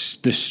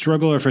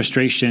struggle or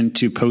frustration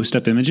to post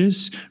up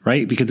images,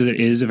 right? Because it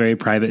is a very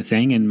private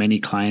thing, and many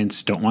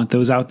clients don't want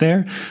those out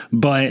there.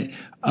 But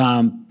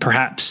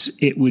perhaps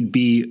it would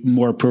be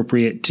more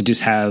appropriate to just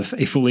have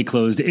a fully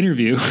closed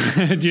interview,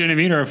 do you know what I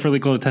mean? Or a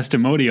fully closed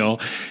testimonial,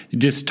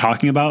 just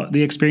talking about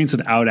the experience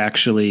without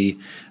actually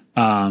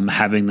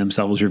having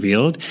themselves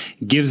revealed.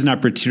 Gives an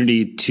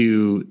opportunity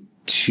to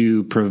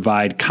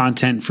provide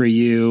content for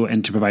you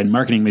and to provide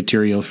marketing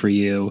material for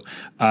you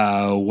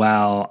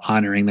while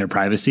honoring their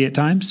privacy at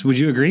times. Would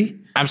you agree?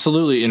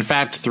 Absolutely. In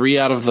fact, 3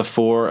 out of the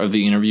 4 of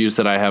the interviews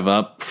that I have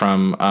up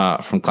from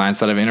clients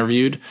that I've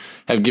interviewed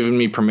have given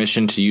me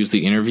permission to use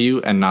the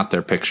interview and not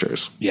their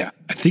pictures. Yeah.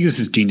 I think this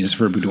is genius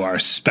for boudoir,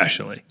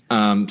 especially.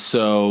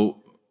 So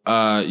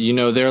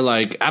they're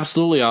like,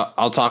 absolutely,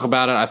 I'll talk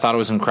about it. I thought it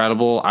was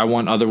incredible. I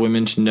want other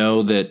women to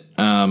know that,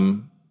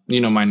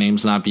 my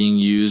name's not being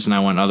used, and I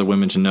want other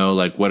women to know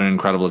like what an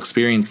incredible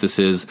experience this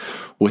is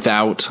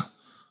without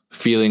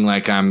feeling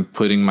like I'm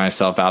putting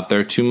myself out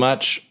there too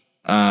much.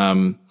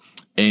 And,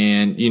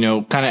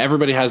 kind of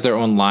everybody has their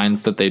own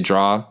lines that they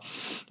draw.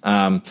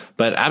 But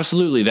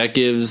absolutely that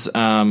gives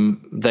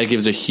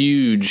a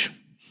huge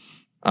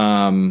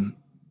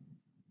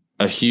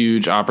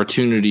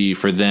opportunity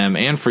for them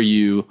and for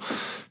you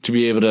to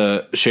be able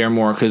to share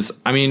more. 'Cause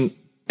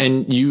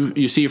and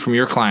you see it from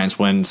your clients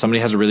when somebody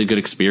has a really good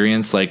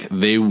experience, like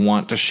they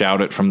want to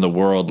shout it from the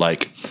world.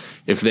 Like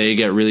if they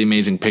get really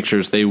amazing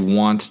pictures, they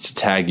want to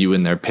tag you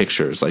in their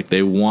pictures. Like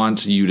they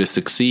want you to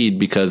succeed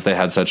because they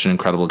had such an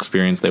incredible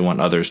experience. They want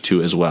others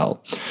to as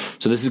well.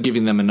 So this is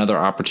giving them another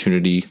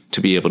opportunity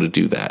to be able to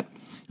do that.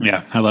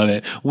 Yeah, I love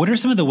it. What are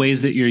some of the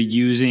ways that you're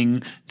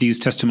using these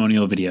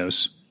testimonial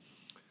videos?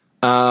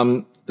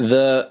 I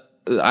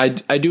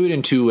do it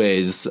in 2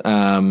 ways.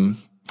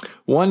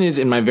 One is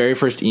in my very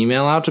first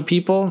email out to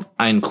people,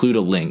 I include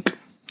a link.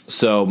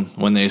 So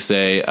when they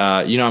say,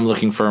 I'm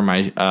looking for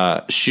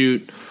my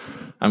shoot,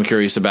 I'm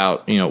curious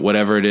about,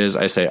 whatever it is,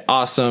 I say,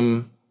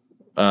 awesome.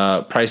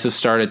 Prices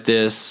start at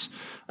this.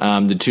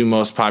 The 2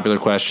 most popular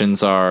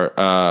questions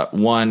are,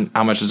 1,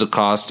 how much does it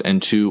cost?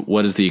 And 2,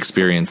 what is the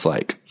experience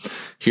like?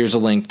 Here's a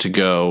link to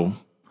go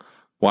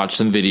watch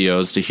some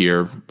videos to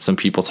hear some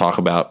people talk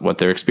about what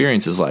their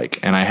experience is like.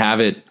 And I have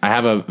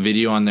a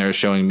video on there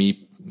showing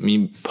me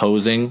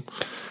posing,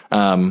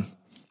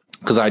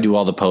 cause I do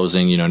all the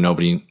posing,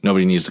 nobody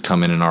needs to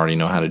come in and already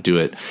know how to do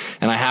it.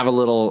 And I have a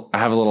little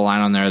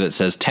line on there that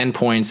says 10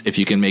 points if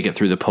you can make it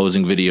through the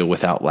posing video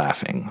without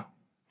laughing.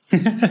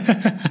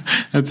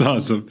 That's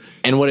awesome.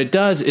 And what it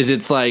does is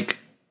it's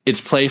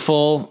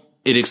playful.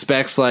 It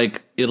expects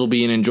like it'll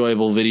be an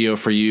enjoyable video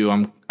for you.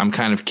 I'm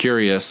kind of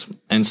curious.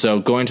 And so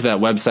going to that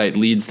website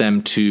leads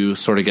them to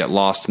sort of get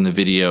lost in the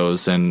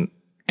videos. And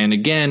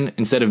again,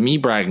 instead of me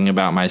bragging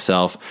about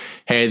myself,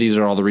 hey, these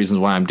are all the reasons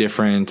why I'm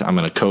different. I'm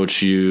going to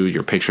coach you.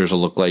 Your pictures will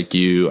look like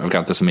you. I've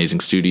got this amazing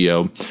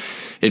studio.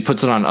 It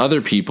puts it on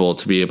other people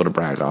to be able to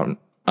brag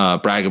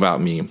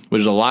about me,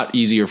 which is a lot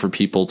easier for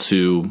people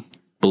to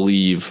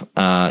believe,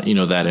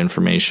 that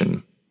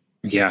information.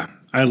 Yeah,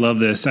 I love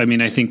this.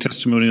 I think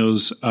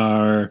testimonials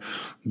are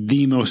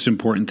the most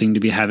important thing to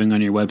be having on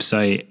your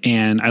website.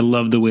 And I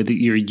love the way that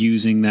you're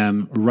using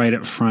them right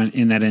up front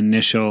in that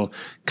initial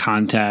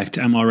contact.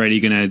 I'm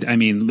already going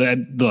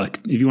to, look,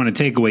 if you want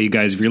to take away, you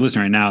guys, if you're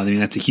listening right now,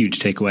 that's a huge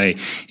takeaway,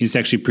 is to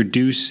actually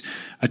produce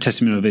a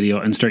testimonial video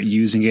and start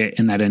using it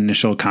in that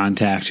initial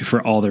contact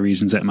for all the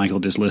reasons that Michael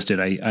just listed.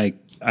 I'm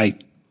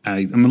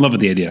in love with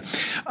the idea.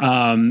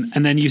 And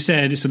then you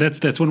said, so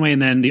that's one way.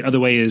 And then the other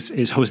way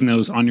is hosting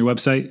those on your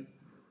website.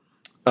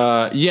 So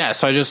I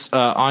just,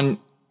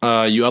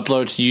 you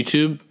upload to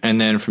YouTube, and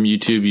then from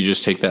YouTube, you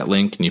just take that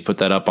link and you put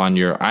that up on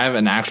I have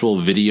an actual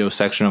video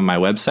section of my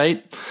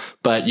website,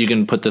 but you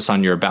can put this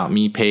on your About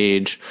Me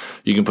page.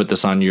 You can put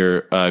this on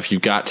your, if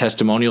you've got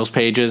testimonials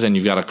pages and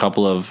you've got a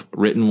couple of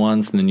written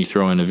ones, and then you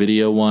throw in a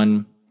video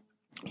one,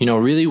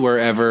 really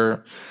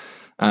wherever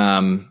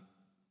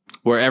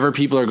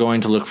people are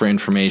going to look for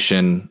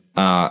information,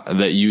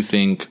 that you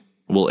think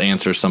will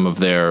answer some of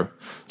their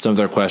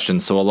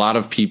questions. So a lot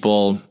of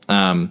people,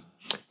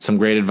 some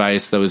great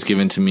advice that was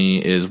given to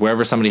me is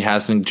wherever somebody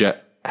has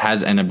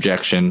an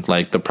objection,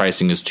 like the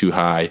pricing is too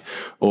high,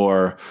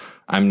 or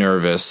I'm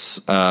nervous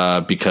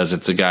because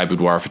it's a guy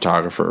boudoir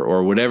photographer,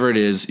 or whatever it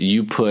is,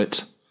 you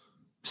put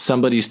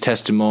somebody's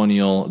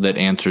testimonial that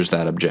answers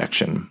that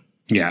objection.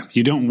 Yeah,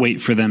 you don't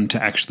wait for them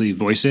to actually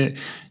voice it.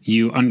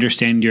 You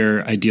understand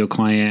your ideal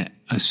client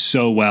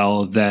so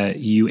well that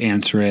you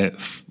answer it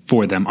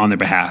for them on their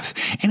behalf.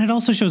 And it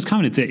also shows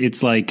confidence.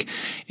 It's like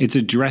it's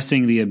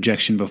addressing the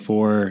objection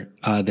before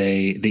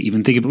they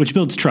even think of it, which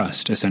builds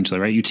trust,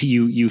 essentially, right?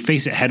 You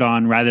face it head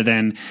on rather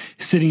than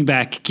sitting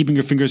back, keeping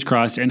your fingers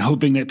crossed and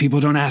hoping that people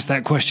don't ask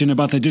that question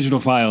about the digital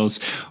files,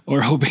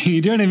 or hoping,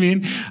 you know what I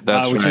mean? Which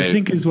right. I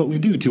think is what we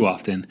do too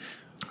often.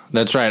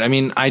 That's right. I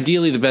mean,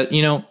 ideally, the best,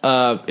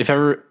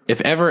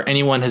 if ever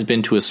anyone has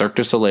been to a Cirque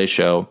du Soleil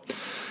show,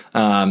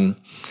 every time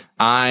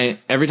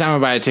I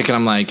buy a ticket,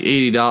 I'm like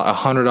 $80,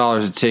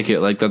 $100 a ticket.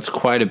 Like, that's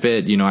quite a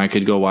bit. I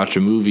could go watch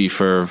a movie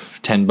for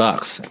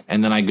 $10,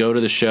 and then I go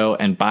to the show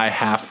and buy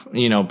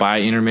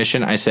buy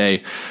intermission. I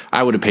say,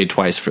 I would have paid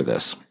twice for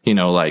this.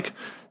 Like,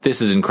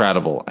 this is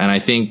incredible. And I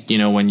think,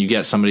 when you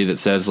get somebody that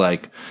says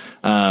like,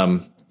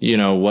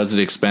 was it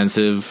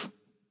expensive?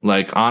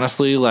 Like,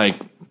 honestly, like,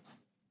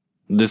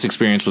 this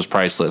experience was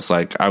priceless.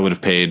 Like, I would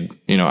have paid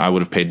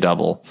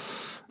double.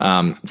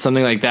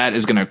 Something like that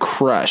is going to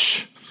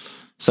crush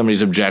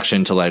somebody's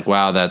objection to like,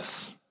 wow,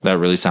 that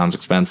really sounds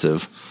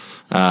expensive.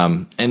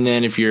 And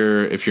then if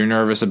you're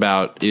nervous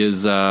about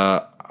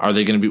are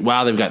they going to be,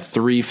 wow, they've got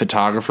 3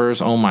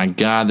 photographers. Oh my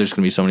God, there's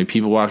going to be so many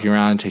people walking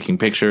around taking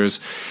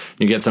pictures.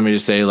 You get somebody to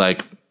say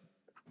like,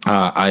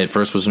 I at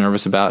first was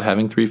nervous about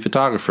having 3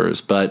 photographers,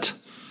 but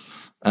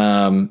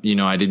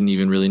I didn't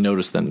even really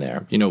notice them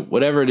there,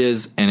 whatever it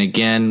is. And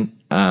again,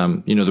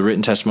 the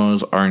written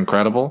testimonials are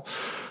incredible,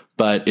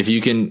 but if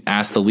you can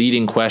ask the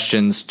leading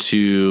questions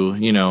to,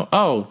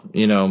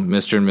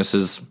 Mr. and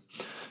Mrs.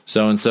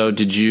 So-and-so,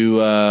 did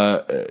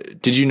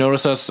you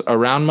notice us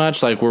around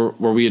much? Like, were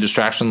we a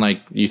distraction?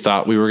 Like you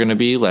thought we were going to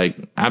be like,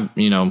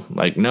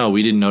 no,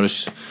 we didn't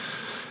notice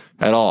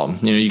at all.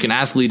 You can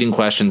ask leading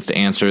questions to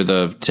answer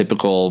the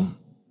typical,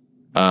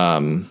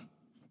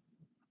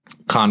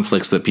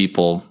 conflicts that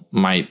people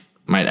might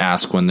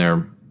ask when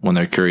they're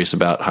curious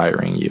about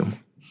hiring you.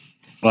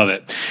 Love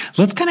it.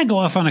 Let's kind of go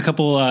off on a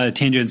couple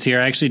tangents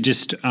here. I actually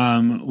just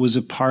was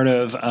a part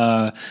of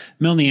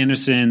Melanie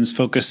Anderson's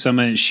Focus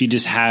Summit. She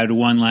just had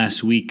one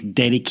last week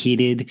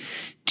dedicated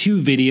to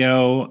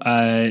video.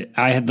 I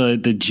had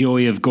the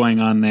joy of going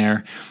on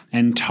there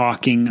and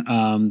talking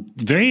a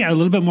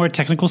little bit more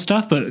technical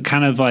stuff, but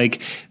kind of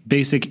like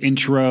basic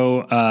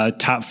intro,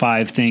 top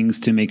 5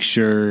 things to make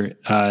sure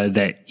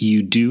that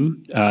you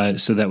do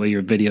so that way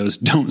your videos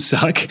don't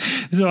suck.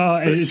 So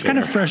it's kind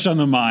of fresh on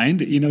the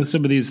mind,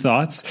 some of these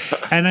thoughts.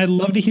 And I'd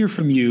love to hear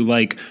from you,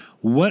 like,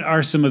 what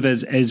are some of,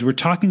 as we're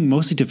talking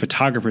mostly to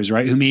photographers,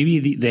 right, who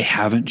maybe they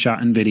haven't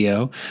shot in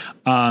video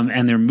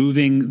and they're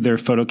moving their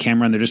photo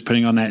camera and they're just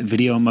putting on that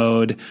video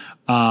mode.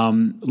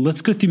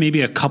 Let's go through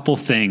maybe a couple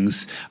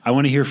things. I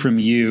want to hear from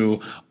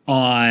you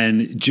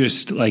on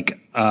just like,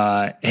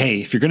 hey,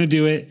 if you're going to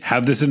do it,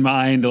 have this in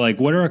mind. Like,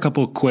 what are a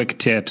couple quick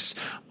tips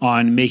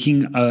on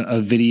making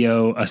a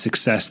video a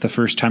success the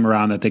first time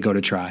around that they go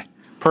to try?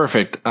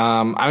 Perfect.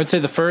 I would say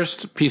the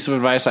first piece of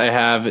advice I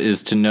have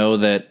is to know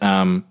that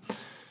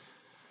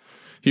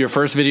your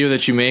first video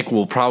that you make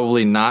will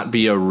probably not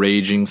be a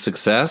raging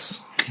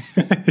success.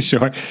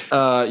 Sure. Kind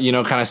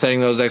of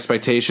setting those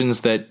expectations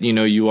that,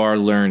 you are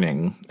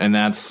learning, and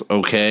that's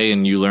okay.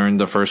 And you learned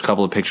the first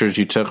couple of pictures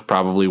you took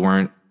probably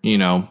weren't,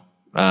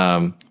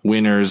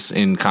 winners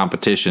in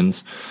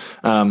competitions.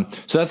 So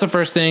that's the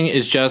first thing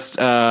is just,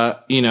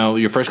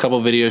 your first couple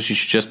of videos, you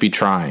should just be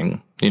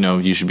trying,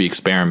 you should be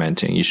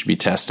experimenting, you should be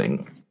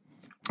testing.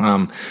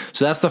 So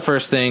that's the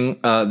first thing.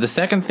 The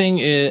second thing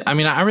is,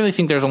 I really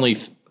think there's only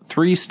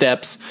 3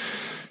 steps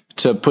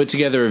to put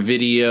together a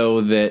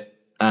video that,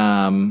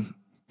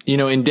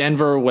 in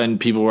Denver, when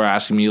people were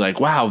asking me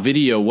like, wow,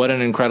 video, what an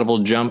incredible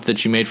jump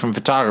that you made from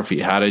photography.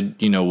 How did,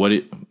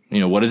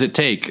 what does it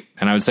take?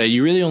 And I would say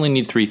you really only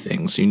need 3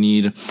 things. You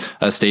need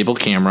a stable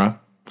camera,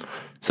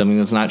 something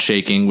that's not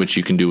shaking, which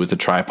you can do with a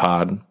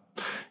tripod.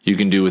 You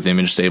can do with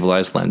image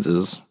stabilized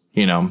lenses,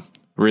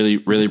 really,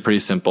 really pretty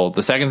simple.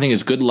 The second thing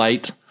is good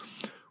light,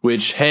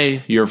 which,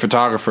 hey, you're a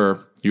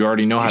photographer. You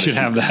already know how to shoot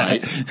have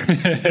that.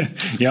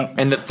 Yep.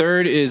 And the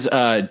third is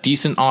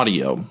decent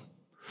audio.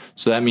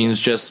 So that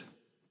means just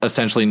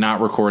essentially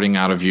not recording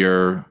out of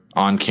your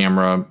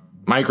on-camera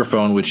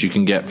microphone, which you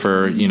can get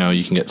for, you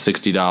can get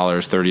 $60,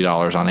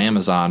 $30 on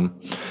Amazon.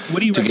 What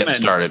do you recommend get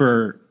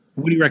started?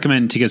 What do you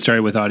recommend to get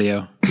started with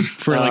audio?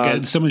 For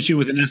like someone shooting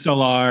with an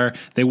SLR,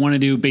 they want to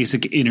do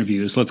basic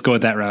interviews. Let's go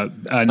with that route.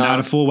 Not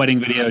a full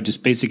wedding video,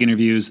 just basic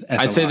interviews. SLR.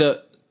 I'd say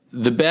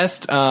the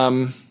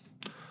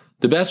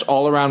best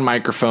all-around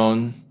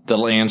microphone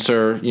that'll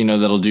answer,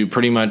 that'll do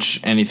pretty much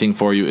anything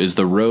for you is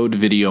the Rode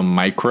Video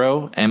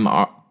Micro,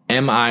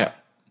 M-I-C-R-O.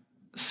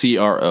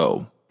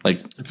 Like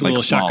it's a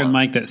little shotgun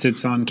mic that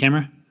sits on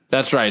camera.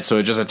 That's right. So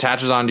it just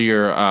attaches onto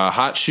your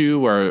hot shoe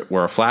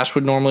where a flash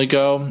would normally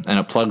go, and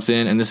it plugs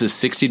in. And this is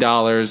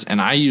 $60. And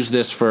I use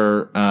this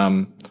for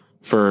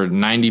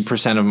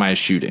 90% of my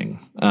shooting.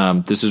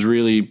 This is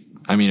really,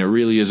 I mean, it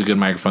really is a good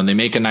microphone. They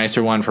make a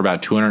nicer one for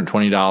about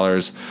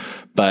 $220,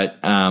 but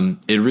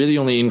it really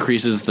only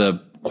increases the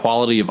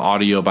quality of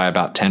audio by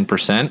about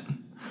 10%,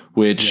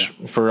 which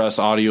for us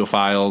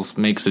audiophiles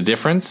makes a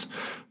difference.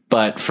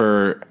 But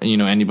for,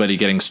 anybody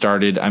getting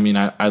started, I mean,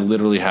 I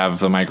literally have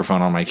the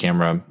microphone on my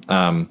camera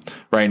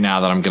right now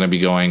that I'm going to be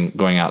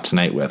going out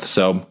tonight with.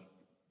 So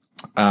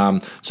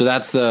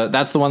that's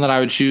the one that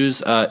I would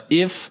choose.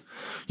 If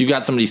you've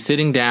got somebody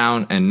sitting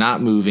down and not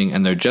moving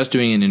and they're just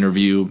doing an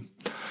interview,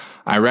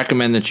 I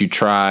recommend that you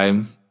try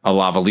a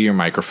lavalier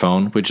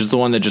microphone, which is the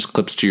one that just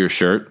clips to your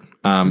shirt.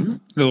 The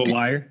little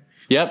wire.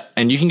 Yep.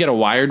 And you can get a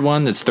wired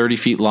one that's 30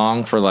 feet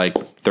long for like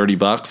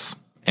 $30.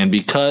 And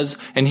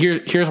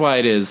here's why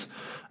it is,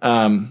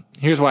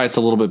 here's why it's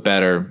a little bit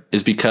better,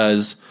 is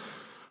because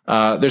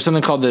there's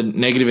something called the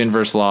negative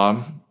inverse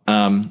law,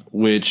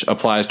 which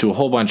applies to a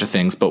whole bunch of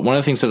things. But one of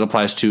the things that it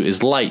applies to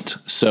is light.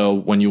 So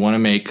when you want to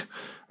make,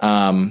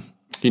 when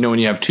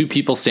you have two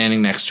people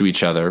standing next to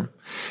each other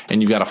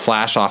and you've got a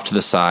flash off to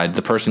the side,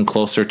 the person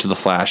closer to the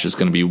flash is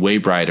going to be way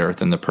brighter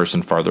than the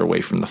person farther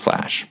away from the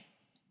flash.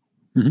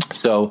 Mm-hmm.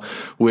 So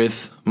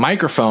with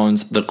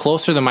microphones, the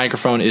closer the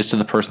microphone is to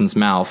the person's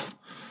mouth,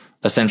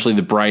 essentially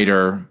the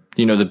brighter,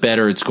 the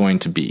better it's going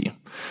to be.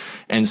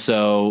 And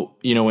so,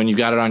 when you've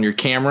got it on your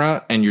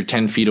camera and you're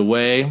 10 feet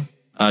away,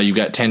 you've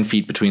got 10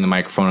 feet between the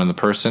microphone and the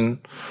person.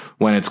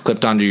 When it's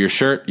clipped onto your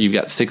shirt, you've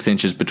got 6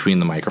 inches between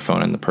the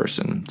microphone and the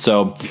person.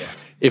 So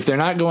if they're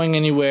not going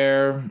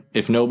anywhere,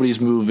 if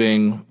nobody's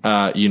moving,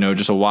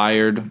 just a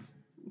wired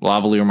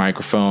lavalier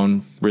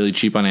microphone, really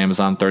cheap on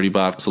Amazon,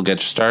 $30 will get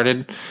you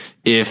started.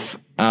 If,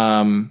 you're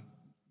going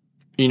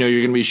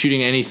to be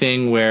shooting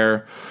anything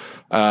where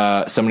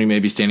somebody may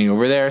be standing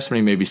over there,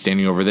 somebody may be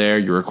standing over there,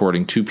 you're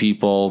recording two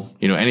people,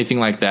 anything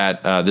like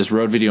that. This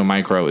Rode Video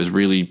Micro is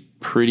really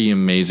pretty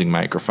amazing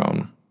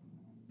microphone.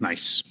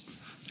 Nice.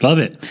 Love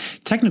it.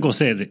 Technical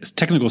settings. Do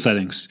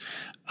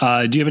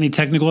you have any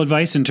technical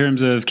advice in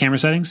terms of camera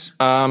settings?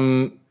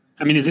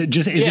 Is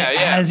it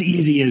as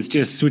easy as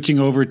just switching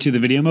over to the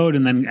video mode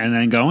and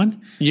then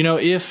going?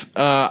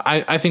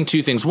 I think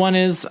two things. One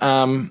is,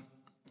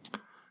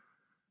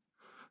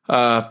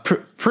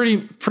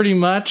 pretty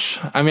much.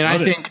 I mean,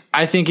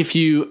 I think if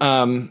you,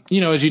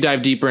 as you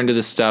dive deeper into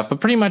this stuff,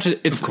 but pretty much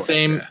it's the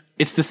same. Yeah.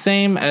 It's the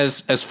same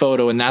as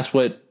photo. And that's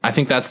what I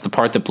think that's the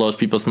part that blows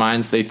people's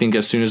minds. They think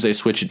as soon as they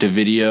switch it to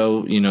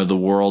video, the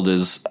world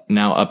is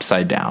now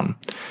upside down.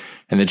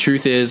 And the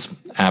truth is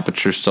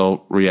aperture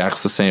still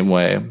reacts the same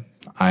way.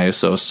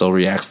 ISO still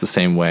reacts the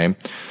same way.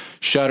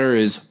 Shutter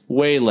is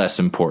way less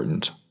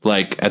important,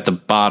 like at the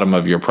bottom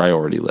of your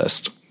priority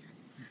list.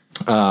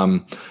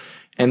 And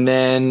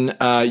then,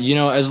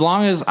 as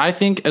long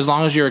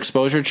as your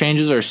exposure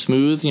changes are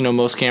smooth,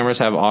 most cameras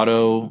have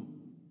auto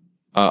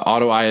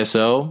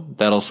ISO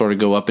that'll sort of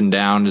go up and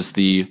down as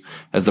the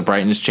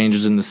brightness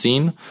changes in the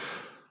scene.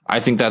 I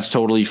think that's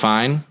totally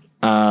fine.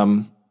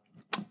 The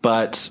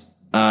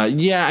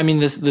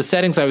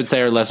settings I would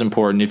say are less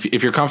important.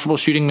 If you're comfortable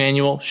shooting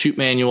manual, shoot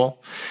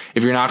manual.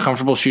 If you're not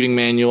comfortable shooting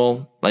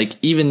manual, like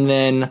even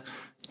then,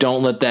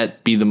 don't let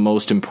that be the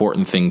most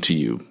important thing to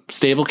you.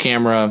 Stable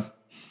camera,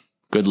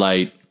 good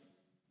light,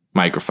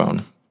 microphone.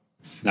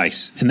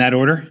 Nice. In that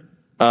order?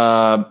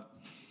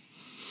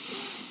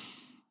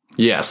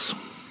 Yes.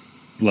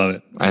 Love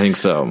it. I think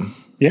so.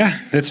 Yeah,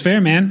 that's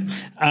fair, man.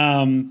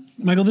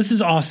 Michael, this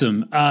is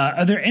awesome.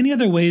 Are there any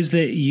other ways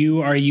that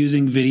you are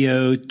using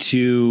video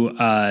to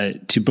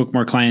book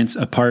more clients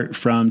apart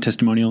from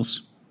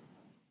testimonials?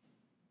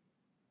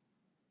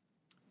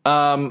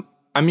 I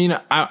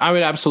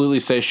would absolutely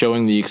say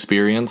showing the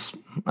experience.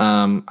 You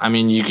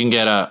can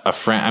get a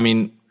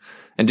friend.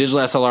 And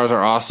digital SLRs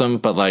are awesome,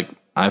 but like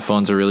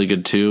iPhones are really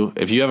good too.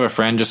 If you have a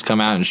friend just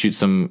come out and shoot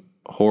some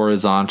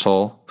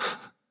horizontal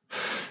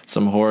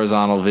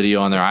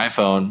video on their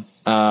iPhone,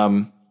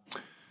 and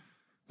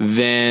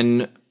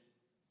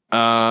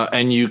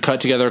you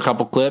cut together a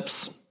couple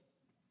clips,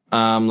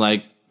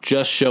 like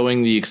just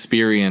showing the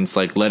experience,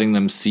 like letting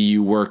them see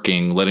you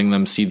working, letting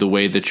them see the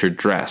way that you're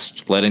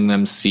dressed, letting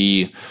them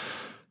see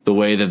the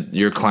way that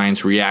your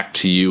clients react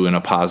to you in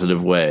a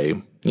positive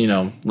way,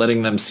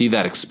 letting them see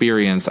that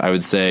experience. I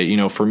would say,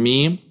 for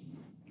me,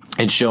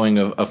 it's showing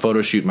a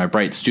photo shoot in my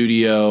bright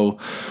studio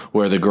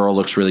where the girl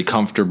looks really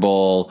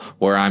comfortable,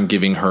 where I'm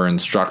giving her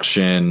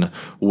instruction,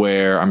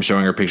 where I'm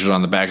showing her pictures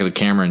on the back of the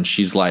camera and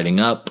she's lighting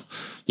up,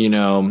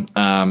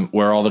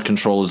 where all the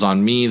control is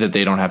on me, that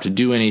they don't have to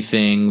do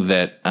anything,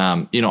 that,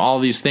 all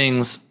these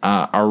things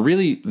are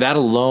really that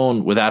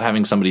alone, without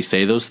having somebody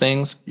say those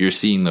things, you're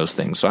seeing those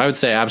things. So I would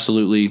say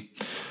absolutely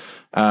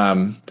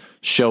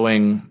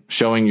showing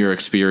your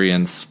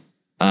experience,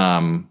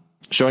 and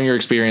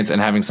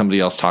having somebody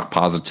else talk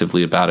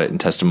positively about it in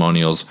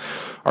testimonials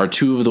are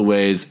two of the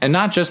ways. And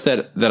not just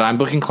that I'm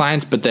booking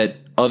clients, but that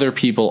other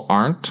people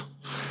aren't.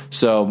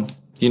 So,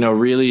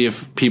 really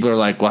if people are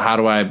like, well, how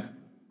do I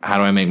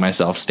make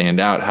myself stand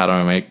out? How do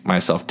I make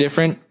myself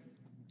different?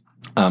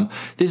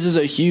 This is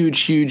a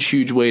huge, huge,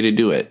 huge way to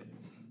do it.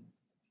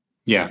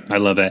 Yeah, I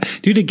love that.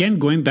 Dude, again,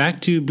 going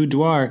back to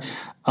Boudoir,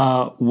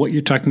 what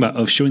you're talking about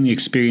of showing the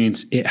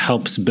experience, it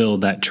helps build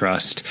that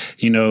trust.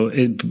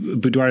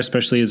 Boudoir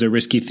especially is a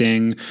risky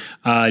thing,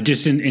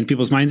 just in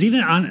people's minds,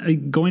 even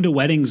on going to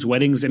weddings.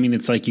 I mean,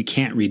 it's like you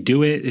can't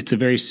redo it. It's a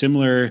very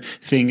similar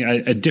thing,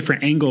 a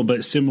different angle,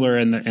 but similar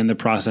in the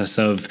process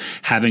of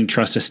having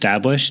trust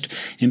established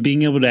and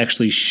being able to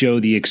actually show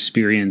the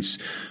experience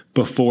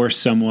before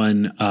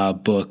someone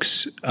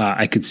books.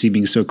 I could see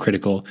being so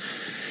critical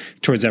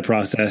towards that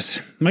process.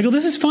 Michael,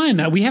 this is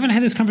fun. We haven't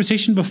had this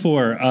conversation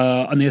before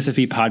on the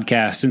SFP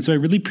podcast. And so I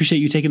really appreciate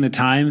you taking the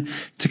time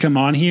to come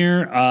on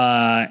here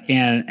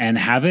and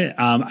have it.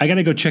 I got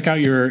to go check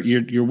out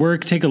your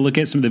work, take a look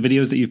at some of the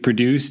videos that you've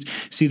produced,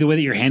 see the way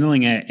that you're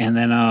handling it. And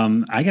then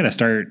I got to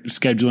start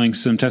scheduling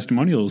some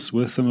testimonials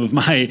with some of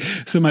my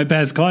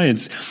past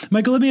clients.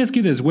 Michael, let me ask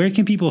you this. Where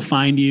can people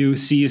find you,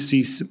 see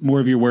more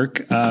of your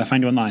work,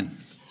 find you online?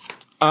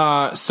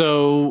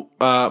 So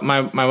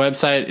my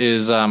website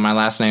is my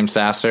last name,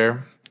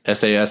 Sasser,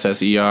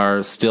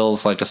 Sasser,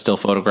 stills like a still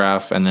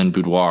photograph, and then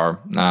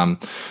Boudoir. So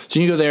you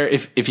can go there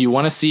if you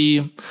want to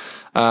see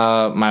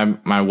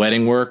my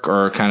wedding work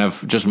or kind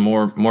of just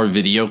more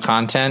video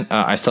content.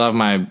 I still have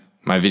my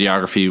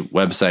videography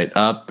website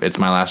up. It's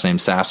my last name,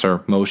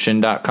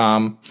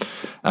 SasserMotion.com.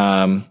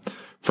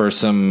 For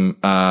some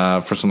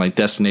like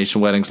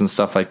destination weddings and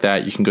stuff like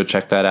that, you can go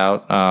check that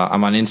out.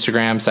 I'm on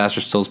Instagram,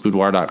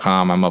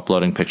 SasserStillsBoudoir.com. I'm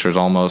uploading pictures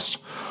almost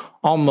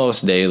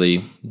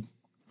daily.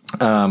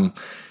 And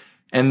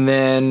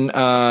then,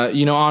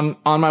 on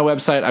my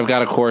website, I've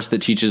got a course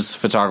that teaches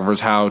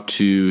photographers how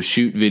to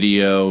shoot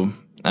video.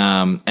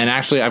 And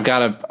actually I've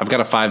got a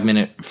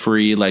 5-minute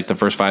free, like the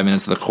first 5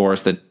 minutes of the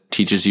course that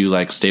teaches you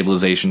like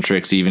stabilization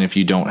tricks, even if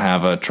you don't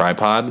have a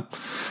tripod.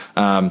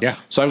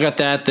 So I've got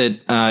that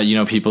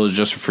people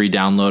just a free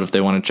download if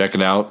they want to check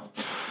it out.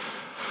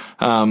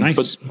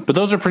 Nice. But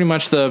those are pretty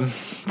much the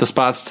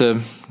spots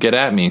to get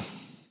at me.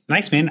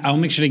 Nice, man. I'll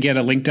make sure to get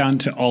a link down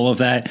to all of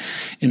that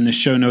in the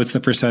show notes, the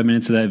first 5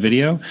 minutes of that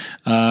video,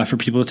 for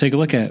people to take a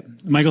look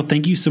at. Michael,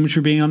 thank you so much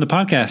for being on the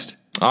podcast.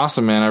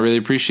 Awesome, man. I really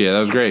appreciate it. That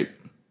was great.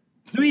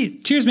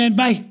 Sweet. Cheers, man.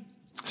 Bye.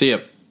 See ya.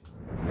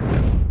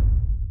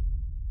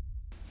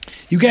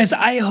 You guys,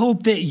 I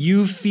hope that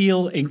you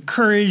feel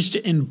encouraged,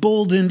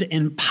 emboldened,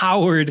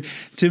 empowered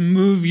to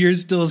move your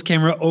stills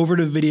camera over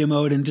to video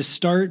mode and to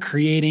start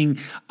creating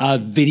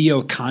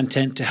video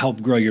content to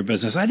help grow your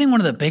business. I think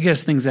one of the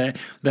biggest things that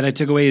I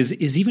took away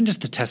is even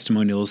just the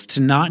testimonials, to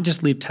not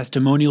just leave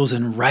testimonials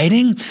in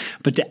writing,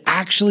 but to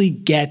actually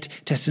get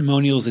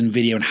testimonials in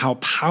video and how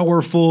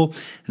powerful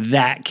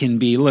that can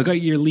be. Look,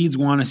 your leads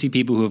want to see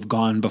people who have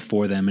gone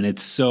before them, and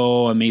it's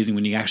so amazing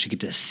when you actually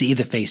get to see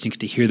the face and you get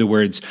to hear the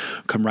words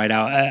come right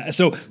out.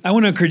 So I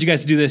want to encourage you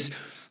guys to do this.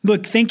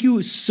 Look, thank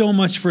you so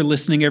much for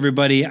listening,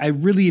 everybody. I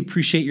really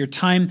appreciate your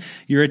time,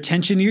 your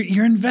attention,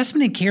 your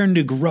investment and care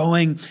into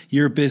growing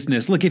your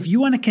business. Look, if you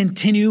want to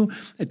continue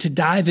to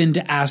dive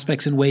into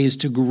aspects and ways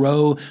to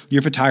grow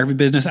your photography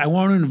business, I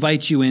want to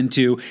invite you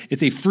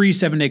it's a free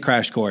 7-day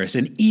crash course.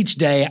 And each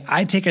day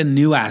I take a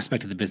new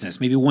aspect of the business.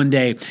 Maybe one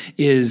day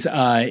is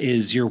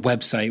your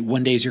website.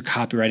 One day is your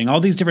copywriting, all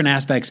these different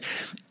aspects,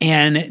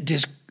 and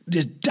just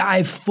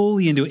dive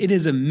fully into it. It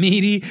is a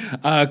meaty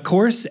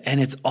course,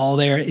 and it's all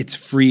there. It's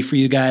free for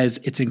you guys.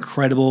 It's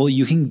incredible.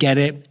 You can get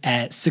it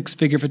at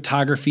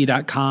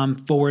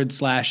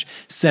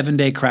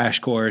sixfigurephotography.com/7-day crash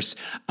course.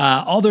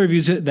 All the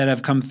reviews that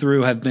have come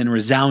through have been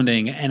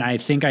resounding, and I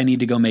think I need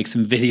to go make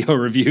some video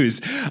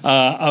reviews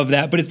of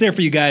that. But it's there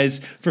for you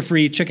guys for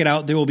free. Check it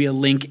out. There will be a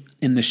link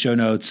in the show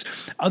notes.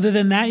 Other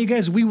than that, you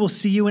guys, we will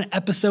see you in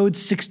episode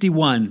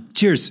 61.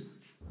 Cheers.